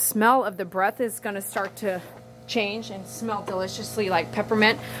only the smell of the breath is going to start to change and smell deliciously like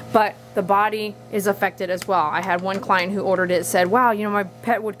peppermint, but the body is affected as well. I had one client who ordered it, said, wow, you know, my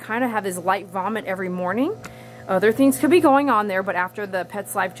pet would kind of have this light vomit every morning. Other things could be going on there, but after the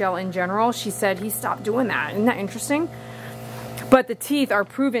Pets Life Gel in general, she said he stopped doing that. Isn't that interesting? But the teeth are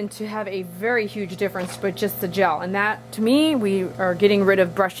proven to have a very huge difference with just the gel. And that, to me, we are getting rid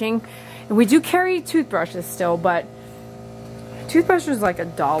of brushing. And we do carry toothbrushes still, but toothbrush is like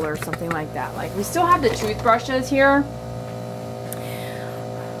 $1 or something like that. Like, we still have the toothbrushes here.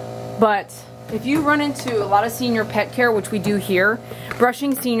 But if you run into a lot of senior pet care, which we do here,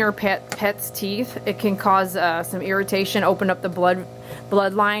 brushing senior pets' teeth, it can cause some irritation, open up the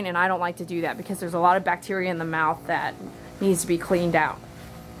bloodline, and I don't like to do that because there's a lot of bacteria in the mouth that needs to be cleaned out.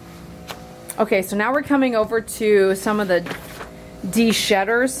 Okay, so now we're coming over to some of the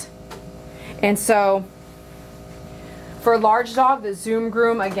de-shedders. And so for a large dog, the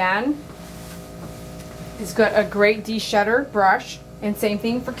Groom again is got a great de-shedder brush, and same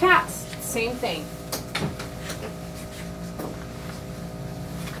thing for cats. Same thing.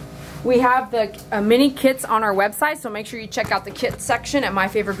 We have the mini kits on our website, so make sure you check out the kit section at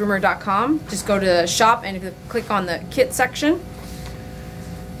myfavoritegroomer.com. Just go to shop and click on the kit section.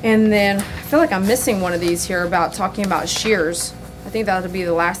 And then I feel like I'm missing one of these here about talking about shears. I think that'll be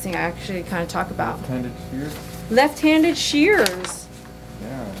the last thing I actually kind of talk about. Left-handed shears? Left-handed shears.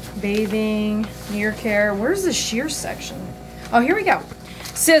 Yeah. Bathing, ear care. Where's the shears section? Oh, here we go.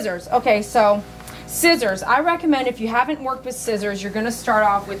 Scissors. Okay, so scissors. I recommend if you haven't worked with scissors, you're going to start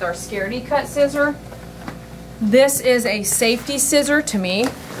off with our Scaredy Cut scissor. This is a safety scissor to me.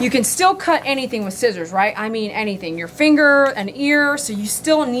 You can still cut anything with scissors, right? I mean anything. Your finger, an ear, so you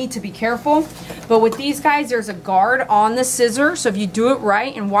still need to be careful. But with these guys, there's a guard on the scissor, so if you do it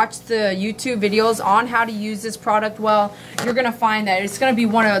right and watch the YouTube videos on how to use this product well, you're going to find that it's going to be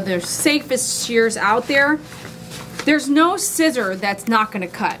one of the safest shears out there. There's no scissor that's not going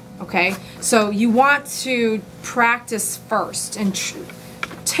to cut, okay? So you want to practice first and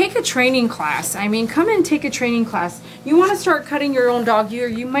take a training class. I mean, come and take a training class. You want to start cutting your own dog ear,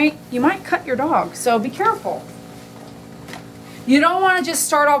 you might cut your dog, so be careful. You don't want to just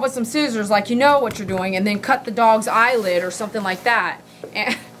start off with some scissors like you know what you're doing and then cut the dog's eyelid or something like that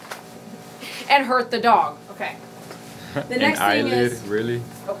and hurt the dog. Okay. The next thing eyelid, is really?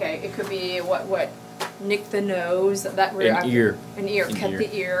 Okay, it could be what nick the nose, that an ear. An ear, cut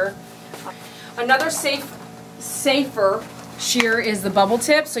the ear. Another safer shear is the bubble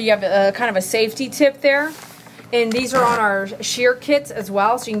tip, so you have a kind of a safety tip there. And these are on our shear kits as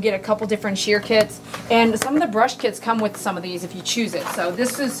well, so you can get a couple different shear kits. And some of the brush kits come with some of these if you choose it. So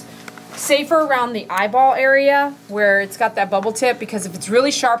this is safer around the eyeball area where it's got that bubble tip, because if it's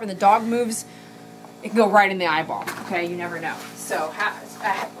really sharp and the dog moves, it can go right in the eyeball. Okay, you never know. So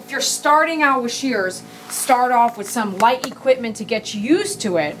if you're starting out with shears, start off with some light equipment to get you used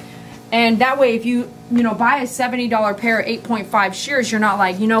to it. And that way, if you buy a $70 pair of 8.5 shears, you're not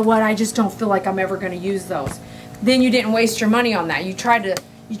like, you know what, I just don't feel like I'm ever going to use those. Then you didn't waste your money on that. You tried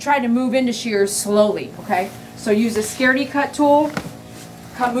to move into shears slowly, okay? So use a Scaredy Cut tool,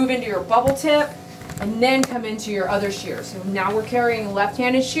 move into your bubble tip, and then come into your other shears. So now we're carrying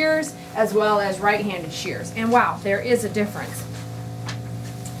left-handed shears as well as right-handed shears. And wow, there is a difference.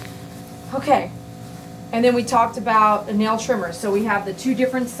 Okay. And then we talked about a nail trimmer. So we have the two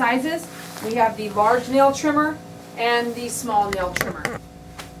different sizes. We have the large nail trimmer and the small nail trimmer.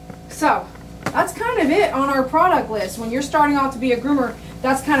 So that's kind of it on our product list. When you're starting off to be a groomer,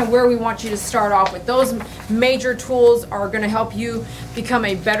 that's kind of where we want you to start off with. Those major tools are going to help you become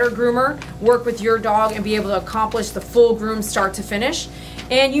a better groomer, work with your dog, and be able to accomplish the full groom start to finish.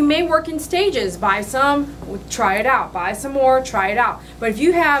 And you may work in stages. Buy some, try it out. Buy some more, try it out. But if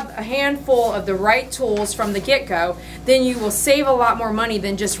you have a handful of the right tools from the get-go, then you will save a lot more money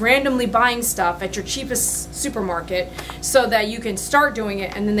than just randomly buying stuff at your cheapest supermarket, so that you can start doing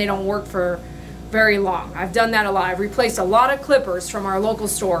it and then they don't work for very long. I've done that a lot. I've replaced a lot of clippers from our local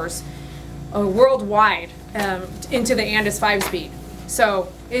stores worldwide into the Andis 5-speed.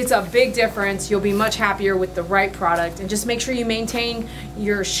 So it's a big difference. You'll be much happier with the right product, and just make sure you maintain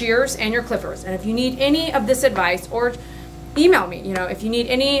your shears and your clippers. And if you need any of this advice, or email me, if you need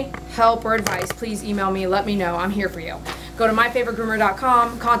any help or advice, please email me, let me know. I'm here for you. Go to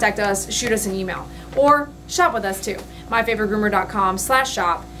myfavoritegroomer.com, contact us, shoot us an email, or shop with us too.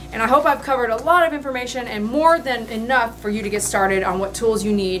 myfavoritegroomer.com/shop. And I hope I've covered a lot of information and more than enough for you to get started on what tools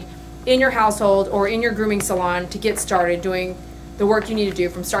you need in your household or in your grooming salon to get started doing the work you need to do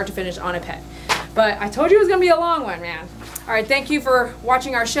from start to finish on a pet. But I told you it was going to be a long one, man. All right, thank you for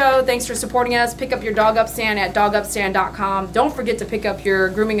watching our show. Thanks for supporting us. Pick up your dog upstand at dogupstand.com. Don't forget to pick up your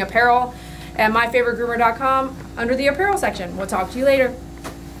grooming apparel at myfavoritegroomer.com under the apparel section. We'll talk to you later.